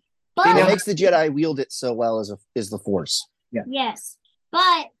 Uh-huh. They But know- What makes the Jedi wield it so well is the Force. yes.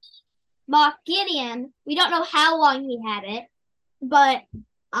 But Moff Gideon, we don't know how long he had it, but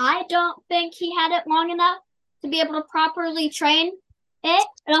I don't think he had it long enough to be able to properly train it,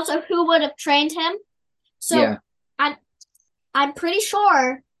 and also who would have trained him. So I'm pretty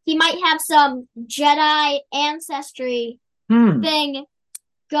sure he might have some Jedi ancestry thing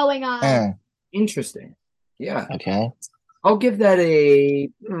going on. Interesting. Yeah. Okay. I'll give that a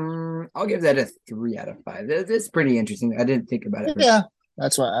 3 out of 5. That's pretty interesting. I didn't think about it. Yeah,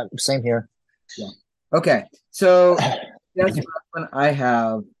 that's what. Same here. Yeah. Okay. So that's one I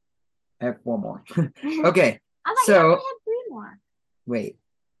have 4 more. Okay. I have 3 more. Wait.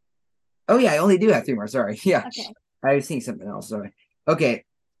 Oh yeah, I only do have 3 more. Sorry. Yeah. Okay. I was seeing something else. Sorry. Okay.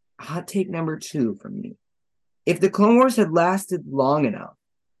 Hot take number 2 from me. If the Clone Wars had lasted long enough,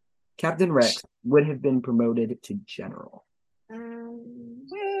 Captain Rex would have been promoted to general.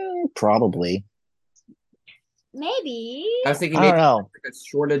 Probably. Maybe. I was thinking I don't know. Like a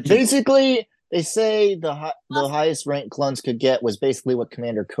shortage. Basically, they say the highest rank clones could get was basically what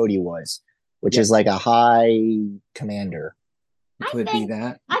Commander Cody was, which is like a high commander. Could be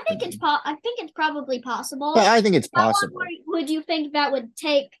that. I think it's probably possible. But I think it's possible. How long would you think that would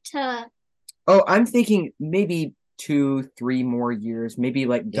take to? Oh, I'm thinking maybe 2-3 more years, maybe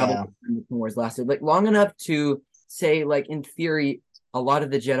like double the wars lasted, like long enough to say, like in theory, a lot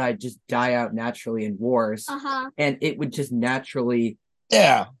of the Jedi just die out naturally in wars, and it would just naturally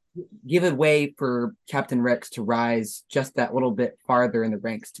give a way for Captain Rex to rise just that little bit farther in the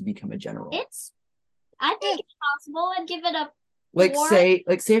ranks to become a general. I think it's possible. I'd give it a say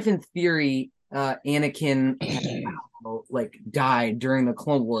if in theory Anakin had, died during the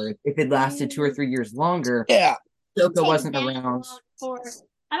Clone Wars, if it lasted 2 or 3 years longer, Ahsoka wasn't around.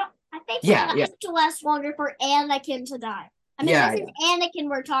 I think it has to last longer for Anakin to die. I mean, this is Anakin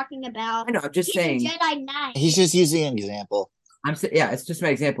we're talking about. I know. I'm just saying. He's a Jedi Knight. He's just using an example. It's just my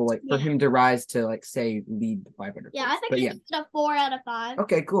example, for him to rise to say lead the 500. Yeah, I think it's a 4 out of 5.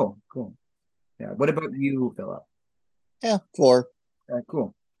 Okay, cool. Yeah. What about you, Phillip? Yeah, 4.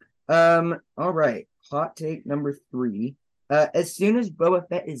 Cool. All right. Hot take number 3. As soon as Boba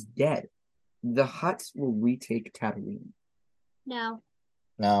Fett is dead, the Hutts will retake Tatooine. No.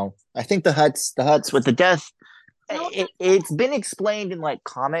 I think the Hutts with the death. It's been explained in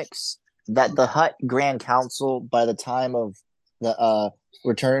comics that the Hutt Grand Council, by the time of the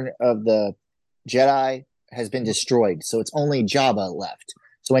Return of the Jedi, has been destroyed. So it's only Jabba left.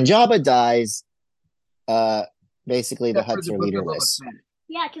 So when Jabba dies, basically the Hutts are leaderless.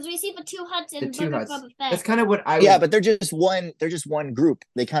 Yeah, because we see the 2 Hutts in Book of Boba Fett. That's kind of what I. Yeah, but they're just one group.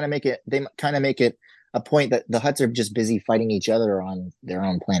 They kind of make it a point that the Hutts are just busy fighting each other on their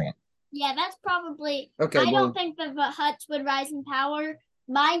own planet. Yeah, that's probably. Okay. I don't think that the Hutts would rise in power.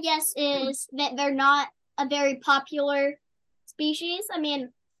 My guess is that they're not a very popular species. I mean,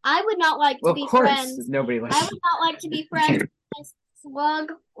 I would not like to be friends. Nobody likes. I would not like to be friends with a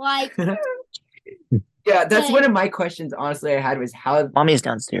slug like. Yeah, that's one of my questions. Honestly, I had was how. Mommy's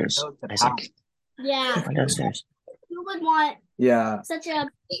downstairs. Yeah. I'm downstairs. Who would want? Yeah. Such a.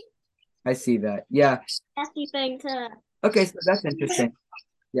 I see that. Yeah. Nasty thing to. Okay, so that's interesting.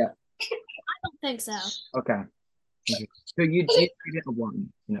 Yeah. I don't think so. Okay. So you did get a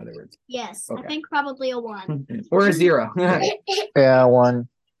 1, in other words. Yes, okay. I think probably a 1. Or a 0. Yeah, 1.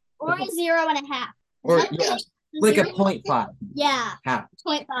 Or a 0.5. Or like a 0.5. Yeah. Half.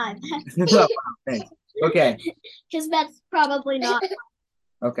 0.5. Oh, thanks. Okay. Because that's probably not.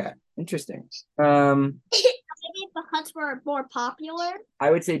 Okay. Interesting. Maybe if the Hutts were more popular.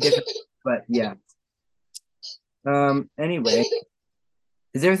 I would say different, but yeah. Anyway.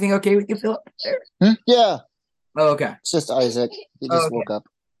 Is everything okay with you, Phillip? Yeah. Oh, okay. It's just Isaac. He just woke up.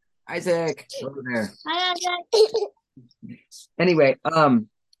 Isaac, over there. Hi, Isaac. Anyway,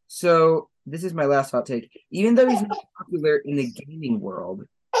 so this is my last hot take. Even though he's not popular in the gaming world,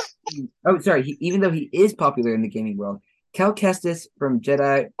 even though he is popular in the gaming world, Cal Kestis from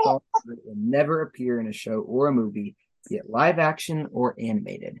Jedi Fallen Order will never appear in a show or a movie, be it live action or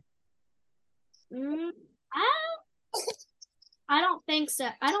animated. I don't think so.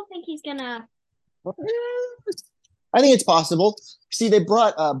 I don't think he's gonna. I think it's possible. See, they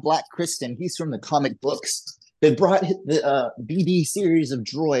brought Black Kristen. He's from the comic books. They brought the BB series of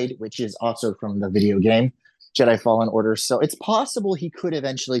Droid, which is also from the video game Jedi Fallen Order. So it's possible he could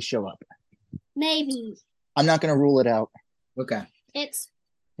eventually show up. Maybe. I'm not going to rule it out. Okay. It's.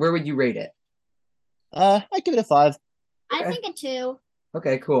 Where would you rate it? I give it a 5. I think a 2.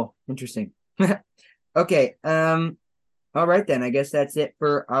 Okay, cool. Interesting. Okay. All right, then. I guess that's it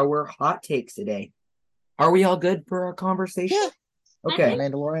for our hot takes today. Are we all good for our conversation? Yeah. Okay.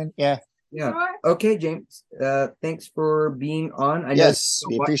 Mandalorian? Yeah. Yeah. Sure. Okay, James. Thanks for being on. I know you Yes,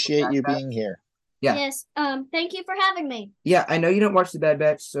 don't we watch The appreciate Bad you Batch. being here. Yeah. Yes. Thank you for having me. Yeah, I know you don't watch The Bad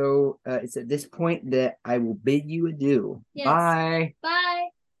Batch, so it's at this point that I will bid you adieu. Yes. Bye. Bye.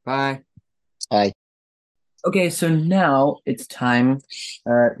 Bye. Bye. Okay, so now it's time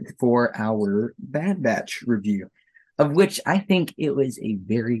for our Bad Batch review, of which I think it was a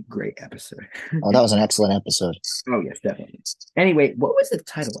very great episode. Oh, that was an excellent episode. Oh, yes, definitely. Anyway, what was the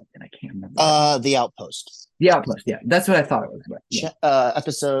title again? I can't remember. The Outpost. The Outpost, yeah. That's what I thought it was. But, yeah.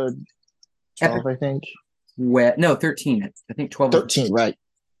 Episode 12, I think. No, 13. I think 12. 13, right.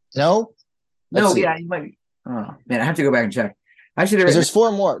 No? No, yeah, you might be. Oh, man, I have to go back and check. I should have written. There's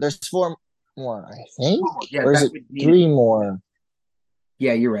 4 more. There's 4 more, I think. Yeah, or is it 3 more?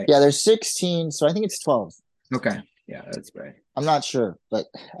 Yeah, you're right. Yeah, there's 16, so I think it's 12. Okay. Yeah, that's right. I'm not sure, but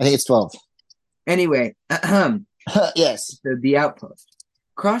I think it's 12. Anyway, yes. The Outpost.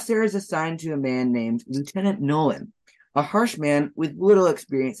 Crosshair is assigned to a man named Lieutenant Nolan, a harsh man with little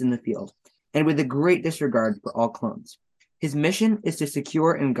experience in the field, and with a great disregard for all clones. His mission is to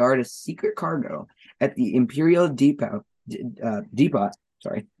secure and guard a secret cargo at the Imperial Depot,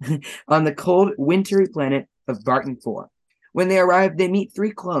 on the cold, wintry planet of Barton 4. When they arrive, they meet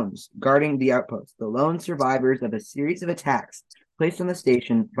 3 clones guarding the outpost, the lone survivors of a series of attacks placed on the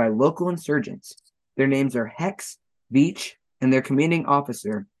station by local insurgents. Their names are Hex, V.A.H.T, and their commanding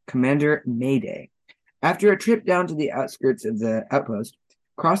officer, Commander Mayday. After a trip down to the outskirts of the outpost,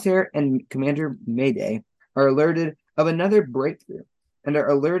 Crosshair and Commander Mayday are alerted of another breakthrough and are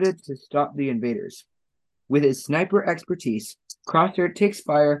alerted to stop the invaders. With his sniper expertise, Crosshair takes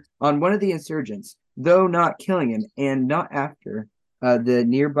fire on one of the insurgents, though not killing him, and not long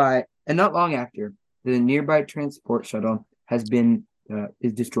after the nearby transport shuttle has been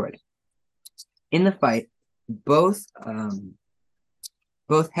is destroyed. In the fight, both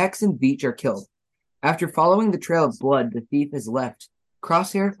Hex and V.A.H.T are killed. After following the trail of blood the thief has left,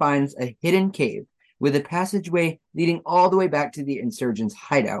 Crosshair finds a hidden cave with a passageway leading all the way back to the insurgents'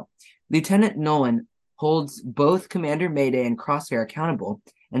 hideout. Lieutenant Nolan holds both Commander Mayday and Crosshair accountable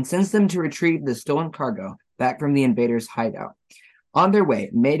and sends them to retrieve the stolen cargo back from the invaders' hideout. On their way,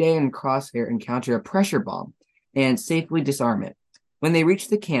 Mayday and Crosshair encounter a pressure bomb and safely disarm it. When they reach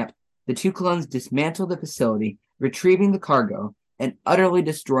the camp, the 2 clones dismantle the facility, retrieving the cargo and utterly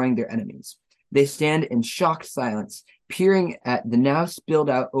destroying their enemies. They stand in shocked silence, peering at the now spilled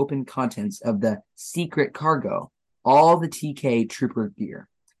out open contents of the secret cargo, all the TK trooper gear.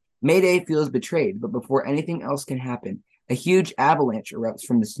 Mayday feels betrayed, but before anything else can happen, a huge avalanche erupts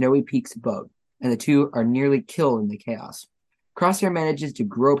from the snowy peaks above, and the 2 are nearly killed in the chaos. Crosshair manages to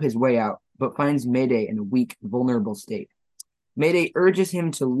grope his way out, but finds Mayday in a weak, vulnerable state. Mayday urges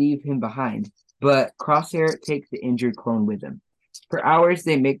him to leave him behind, but Crosshair takes the injured clone with him. For hours,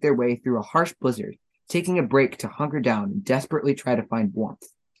 they make their way through a harsh blizzard, taking a break to hunker down and desperately try to find warmth.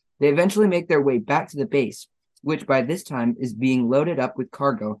 They eventually make their way back to the base, which by this time is being loaded up with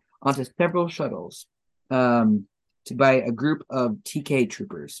cargo onto several shuttles by a group of TK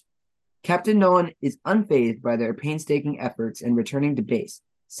troopers. Captain Nolan is unfazed by their painstaking efforts in returning to base,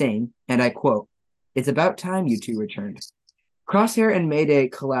 saying, and I quote, "It's about time you 2 returned." Crosshair and Mayday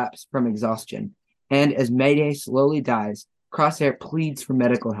collapse from exhaustion, and as Mayday slowly dies, Crosshair pleads for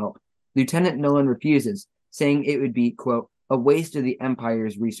medical help. Lieutenant Nolan refuses, saying it would be, quote, "a waste of the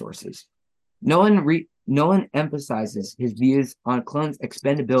Empire's resources." Nolan emphasizes his views on clones'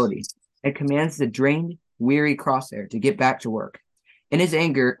 expendability and commands the drained, weary Crosshair to get back to work. In his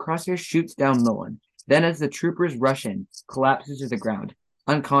anger, Crosshair shoots down Nolan, then as the troopers rush in, collapses to the ground,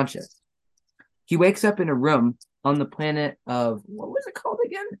 unconscious. He wakes up in a room on the planet of, what was it called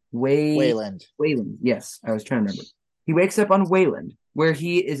again? Wayland. Wayland, yes, I was trying to remember. He wakes up on Wayland, where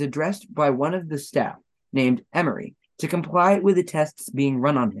he is addressed by one of the staff, named Emery, to comply with the tests being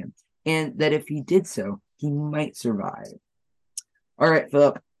run on him, and that if he did so, he might survive. All right,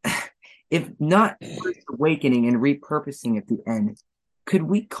 Philip, if not for awakening and repurposing at the end, could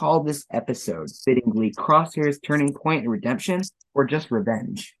we call this episode fittingly Crosshair's turning point and redemption, or just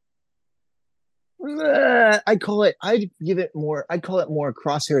revenge? I'd call it more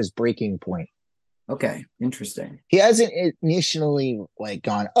Crosshair's breaking point. Okay, interesting. He hasn't initially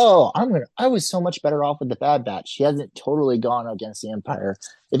gone, oh, I was so much better off with the Bad Batch. He hasn't totally gone against the Empire.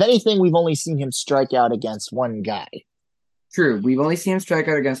 If anything, we've only seen him strike out against one guy. True. We've only seen him strike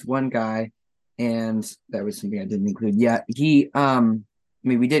out against one guy, and that was something I didn't include. Yeah, I didn't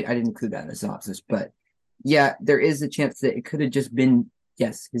include that in the synopsis, but yeah, there is a chance that it could have just been,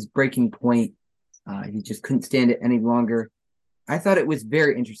 yes, his breaking point. He just couldn't stand it any longer. I thought it was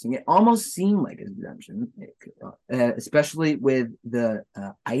very interesting. It almost seemed like his redemption, especially with the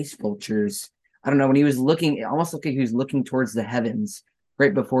ice vultures. I don't know, when he was looking, it almost looked like he was looking towards the heavens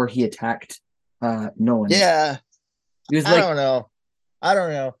right before he attacked Nolan. Yeah, He was I like, don't know. I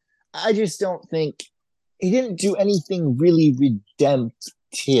don't know. I just don't think he didn't do anything really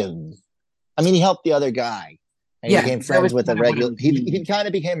redemptive. I mean, he helped the other guy, and he yeah, became that was friends with a kind of what it regular. was He meaning. kind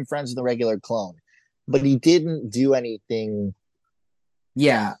of became friends with a regular clone, but he didn't do anything.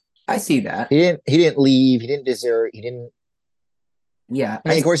 Yeah, I see that. He didn't leave. He didn't desert. He didn't. Yeah, I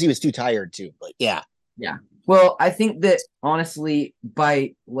mean, of course, he was too tired too. But yeah, yeah. Well, I think that honestly,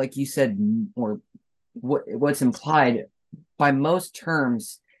 by like you said, or what's implied by most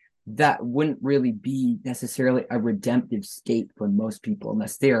terms, that wouldn't really be necessarily a redemptive state for most people,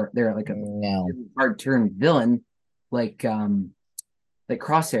 unless they're like a no. hard turned villain, like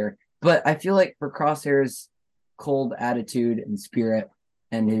Crosshair. But I feel like for Crosshair's cold attitude and spirit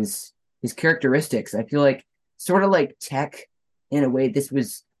and his characteristics, I feel like sort of like Tech in a way. This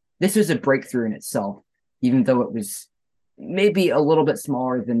was a breakthrough in itself, even though it was maybe a little bit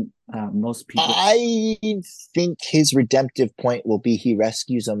smaller than most people. I think his redemptive point will be he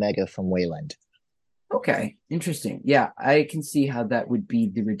rescues Omega from Wayland. Okay, interesting. Yeah, I can see how that would be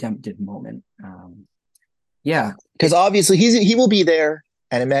the redemptive moment. Yeah, Because obviously he will be there,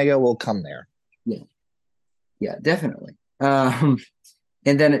 and Omega will come there. yeah, yeah, definitely.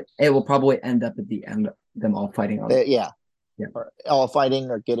 And then it will probably end up at the end, them all fighting on. Yeah, Yeah, or all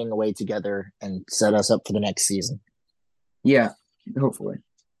fighting or getting away together and set us up for the next season. yeah, hopefully.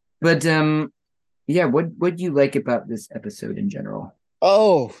 But yeah, what do you like about this episode in general?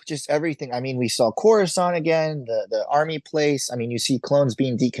 Oh, just everything. I mean, we saw Coruscant again, the army place. I mean, you see clones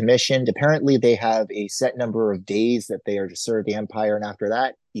being decommissioned. Apparently, they have a set number of days that they are to serve the Empire, and after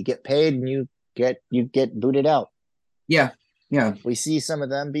that, you get paid and you get booted out. Yeah, yeah, We see some of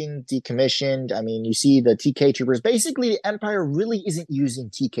them being decommissioned. I mean, you see the TK troopers. Basically, the Empire really isn't using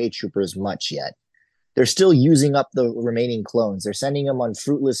TK troopers much yet. They're still using up the remaining clones. They're sending them on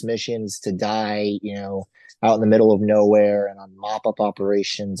fruitless missions to die, out in the middle of nowhere and on mop up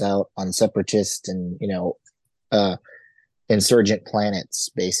operations out on separatist and, uh, insurgent planets,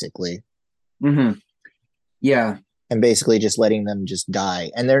 basically. mm-hmm. Yeah, And basically just letting them just die.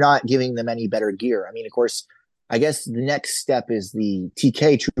 And they're not giving them any better gear. I mean, of course, I guess the next step is the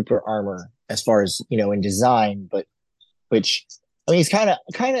TK trooper armor as far as, in design, but which, I mean, it's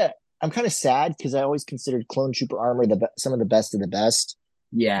I'm kind of sad because I always considered clone trooper armor some of the best of the best.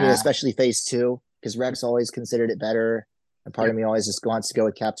 yeah, Especially phase 2 because Rex always considered it better. And part yeah, of me always just wants to go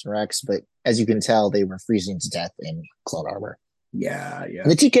with Captain Rex, but as you can tell, they were freezing to death in clone armor. yeah, And yeah.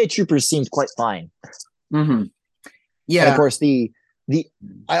 the TK troopers seemed quite fine. Mm-hmm. And of Yeah. course, the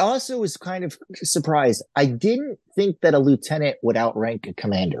I also was kind of surprised. I didn't think that a lieutenant would outrank a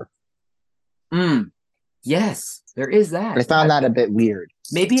commander. Yes, there is that. I found that a bit weird.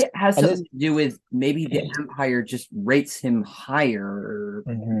 Maybe it has And something to do with maybe the Empire just rates him higher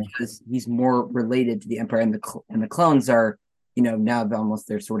because he's more related to the Empire, and the clones are, now almost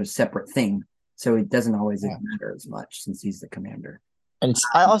their sort of separate thing. So it doesn't always matter as much since he's the commander. And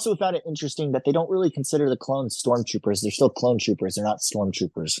I also found it interesting that they don't really consider the clones stormtroopers. They're still clone troopers. They're not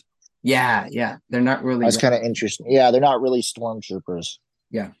stormtroopers. Yeah, yeah, they're not really. That's kind of interesting. Yeah, they're not really stormtroopers.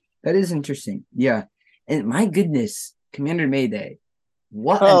 Yeah, that is interesting. Yeah, and my goodness, Commander Mayday,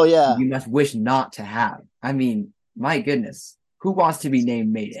 what Oh an yeah. you must wish not to have. I mean, my goodness, who wants to be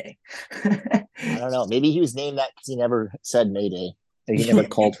named Mayday? I don't know. Maybe he was named that because he never said Mayday. He never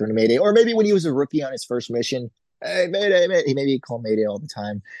called for a Mayday. Or maybe when he was a rookie on his first mission, hey, Mayday, Mayday. He maybe called Mayday all the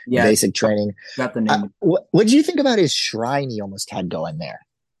time. Yeah, Basic training. got the name. What do you think about his shrine he almost had going there?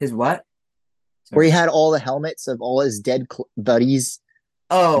 His what? Sorry. Where he had all the helmets of all his dead buddies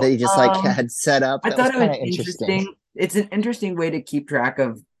that he just had set up. I thought it was interesting. It's an interesting way to keep track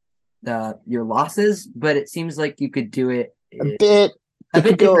of your losses, but it seems like you could do it a bit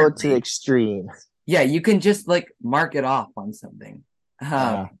go to the extreme. Yeah, you can just like mark it off on something.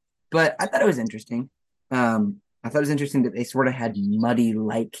 But I thought it was interesting. I thought it was interesting that they sort of had muddy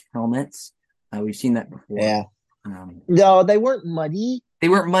like helmets. We've seen that before. Yeah. No, they weren't muddy. They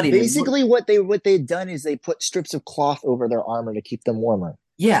weren't muddy. Basically, what they'd done is they put strips of cloth over their armor to keep them warmer.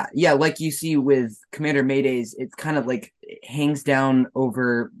 Yeah, like you see with Commander Mayday's, it's kind of like it hangs down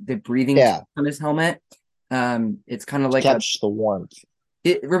over the breathing on his helmet. It's kind of like catch the warmth.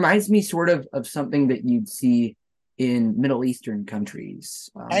 It reminds me sort of something that you'd see in Middle Eastern countries.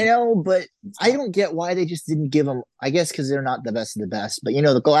 I know, but I don't get why they just didn't give them. I guess because they're not the best of the best. But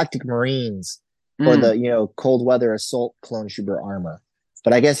the Galactic Marines or the cold weather assault clone trooper armor.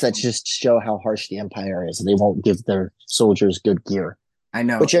 But I guess that's just to show how harsh the Empire is. They won't give their soldiers good gear. I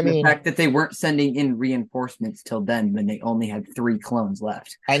know. Which, I And the mean, fact that they weren't sending in reinforcements till then when they only had 3 clones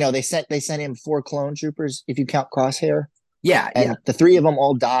left. I know they sent in 4 clone troopers if you count Crosshair, Yeah, and the 3 of them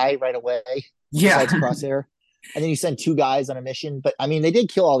all die right away. yeah. Besides Crosshair, and then you send 2 guys on a mission. But I mean, they did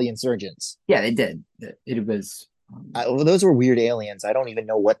kill all the insurgents. Yeah, they did. It was. Well, those were weird aliens. I don't even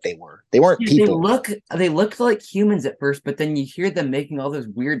know what they were. They weren't people. They looked like humans at first, but then you hear them making all those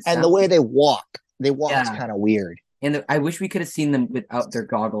weird sounds. And the way they walked Yeah. kind of weird. And I wish we could have seen them without their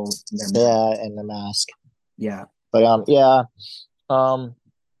goggles. And their And the mask. Yeah. But yeah. What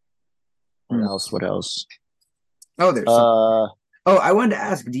else? Oh, there's I wanted to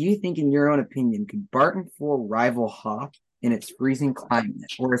ask, do you think, in your own opinion, could Barton 4 rival Hoth in its freezing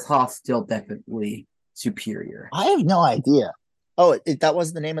climate, or is Hoth still definitely superior? I have no idea. Oh, that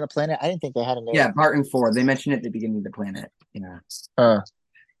was the name of the planet? I didn't think they had a name. Yeah, Barton 4. They mentioned it at the beginning of the planet. Yeah.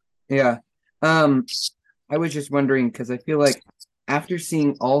 Yeah. I was just wondering, because I feel like after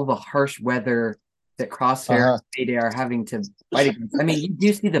seeing all the harsh weather that Crosshair and Mayday are having to fight against, I mean, you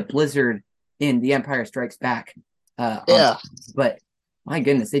do see the blizzard in The Empire Strikes Back. But my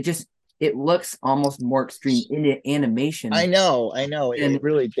goodness, it looks almost more extreme in the animation. I know. It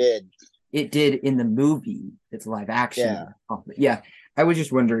really did. It did in the movie. It's live action. Yeah. I was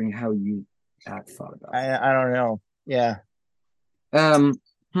just wondering how you thought about it. I don't know. Yeah.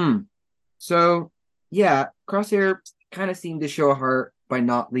 So, yeah, Crosshair kind of seemed to show a heart by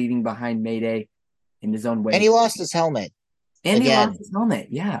not leaving behind Mayday in his own way. And he lost his helmet.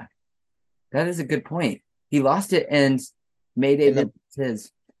 Yeah. That is a good point. He lost it, and Mayday did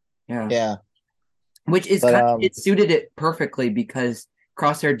his. Yeah. Which is it suited it perfectly because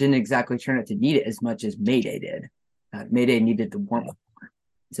Crosshair didn't exactly turn out to need it as much as Mayday did. Mayday needed the warmth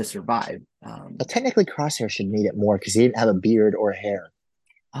to survive. But technically, Crosshair should need it more because he didn't have a beard or hair.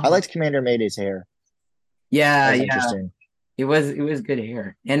 I liked Commander Mayday's hair. Yeah, interesting. It was good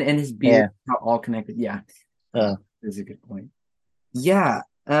hair, and his beard all connected. Yeah, that's a good point. Yeah.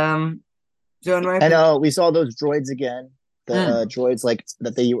 So in my opinion, we saw those droids again. The droids like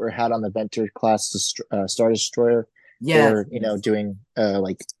that they had on the Venture class Star Destroyer. Yeah, they're doing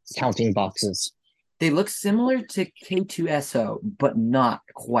like counting boxes. They look similar to K2SO, but not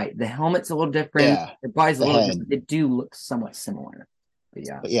quite. The helmet's a little different. Yeah, their body's a little different. They do look somewhat similar.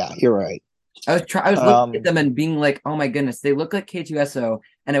 But yeah, you're right. I was looking at them and being like, oh my goodness, they look like K2SO,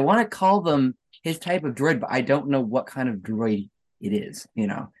 and I want to call them his type of droid, but I don't know what kind of droid it is.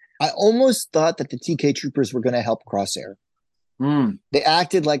 I almost thought that the TK troopers were going to help Crosshair. They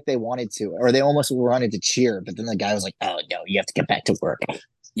acted like they wanted to, or they almost wanted to cheer, but then the guy was like, "Oh no, you have to get back to work."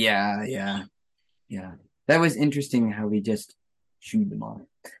 Yeah. That was interesting how we just shoot them all.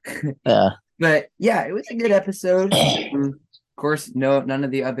 But yeah, it was a good episode. Of course, none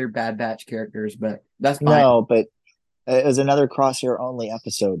of the other Bad Batch characters, but that's fine. No, but it was another Crosshair only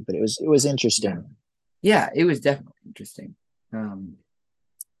episode, but it was interesting. Yeah, it was definitely interesting.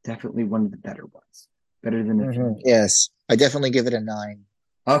 Definitely one of the better ones. Better than a few. Yes, I definitely give it a 9.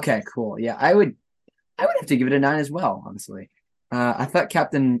 Okay, cool. Yeah, I would have to give it a 9 as well, honestly. I thought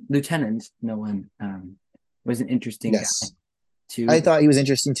Lieutenant Nolan was an interesting guy too. I thought he was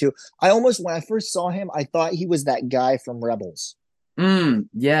interesting too. When I first saw him, I thought he was that guy from Rebels.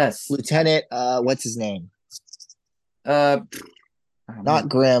 Yes. Lieutenant, what's his name? Not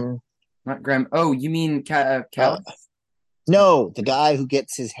Grimm. Not Grimm. Oh, you mean Cal? No, the guy who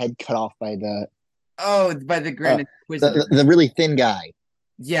gets his head cut off by the Grand Inquisitor. The really thin guy.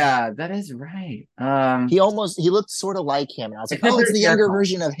 Yeah, that is right. He looked sort of like him, and I was like, oh, it's the younger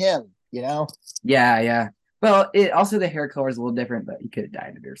version of him, Yeah. Well, the hair color is a little different, but he could have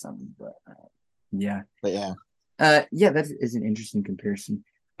dyed it or something. But yeah. That is an interesting comparison.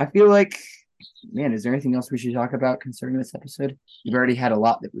 I feel like, man, is there anything else we should talk about concerning this episode? We've already had a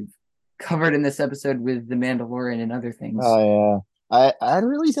lot that we've covered in this episode with the Mandalorian and other things. Oh yeah, I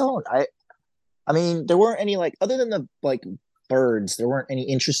really don't. I mean, there weren't any other than the birds. There weren't any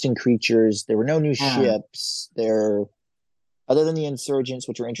interesting creatures. There were no new ships. Other than the insurgents,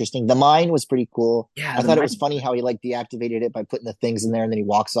 which were interesting. The mine was pretty cool. Yeah, I thought it was funny how he deactivated it by putting the things in there, and then he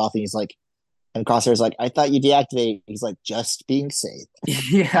walks off, and he's like, and Crosshair's like, I thought you deactivated. He's like, just being safe.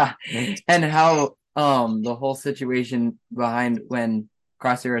 Yeah, and how the whole situation behind when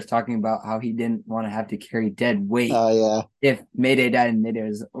Crosshair was talking about how he didn't want to have to carry dead weight. Oh yeah. If Mayday died and Mayday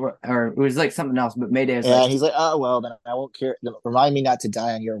was, or it was like something else, but Mayday was and he's like, oh well, then I won't care. Remind me not to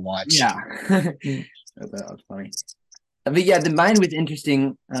die on your watch. Yeah, that was funny. But yeah, the mine was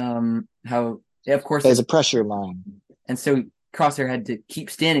interesting. How of course there's a pressure mine, and so Crosshair had to keep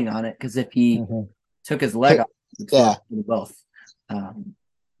standing on it because if he took his leg off, yeah, both.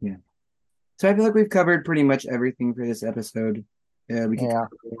 Yeah. So I feel like we've covered pretty much everything for this episode. We can cover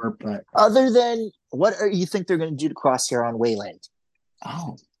more, but other than what you think they're going to do to Crosshair on Wayland?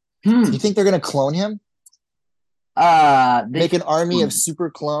 Oh, do you think they're going to clone him? Make an army of super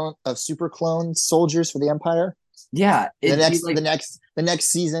clone soldiers for the Empire. Yeah, the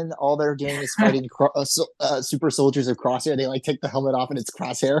next season, all they're doing is fighting super soldiers of Crosshair. They like take the helmet off and it's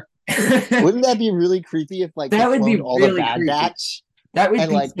Crosshair. Wouldn't that be really creepy if like that they would be cloned all really the Bad creepy. Batch? That would and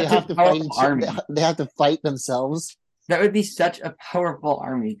be like they have to fight army. They have to fight themselves. That would be such a powerful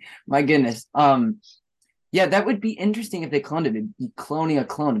army. My goodness. Yeah, that would be interesting if they cloned it. It'd be cloning a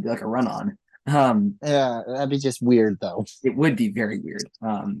clone. It'd be like a run-on. Yeah, that'd be just weird though. It would be very weird.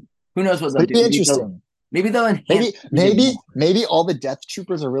 Who knows what they'll do? It'd be interesting. Maybe they'll enhance. Maybe all the Death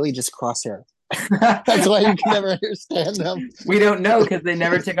Troopers are really just Crosshair. That's why you can never understand them. We don't know because they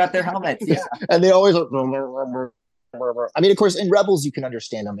never take out their helmets. Yeah, and they always. I mean, of course, in Rebels you can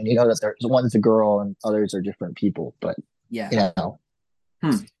understand them, and you know that there's one's a girl and others are different people. But yeah, you know.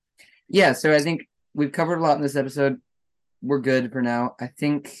 Yeah, so I think we've covered a lot in this episode. We're good for now. I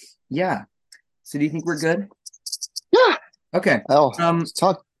think. Yeah. So do you think we're good? Yeah. Okay. Well,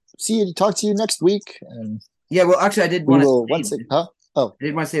 talk to you next week. And yeah. Well, actually, I did want to. I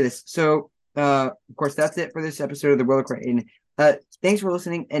did want to say this. So, of course, that's it for this episode of the World of Crane. Thanks for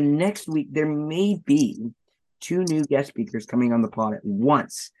listening. And next week there may be 2 new guest speakers coming on the pod at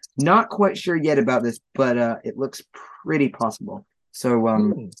once. Not quite sure yet about this, but it looks pretty possible.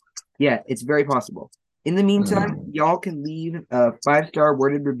 So, yeah, it's very possible. In the meantime, y'all can leave a 5-star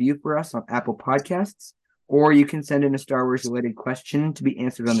worded review for us on Apple Podcasts, or you can send in a Star Wars related question to be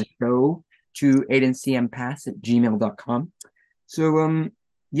answered on the show to aidencmpass@gmail.com. So,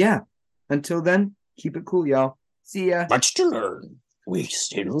 yeah, until then, keep it cool, y'all. See ya. Much to learn. We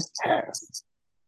still have.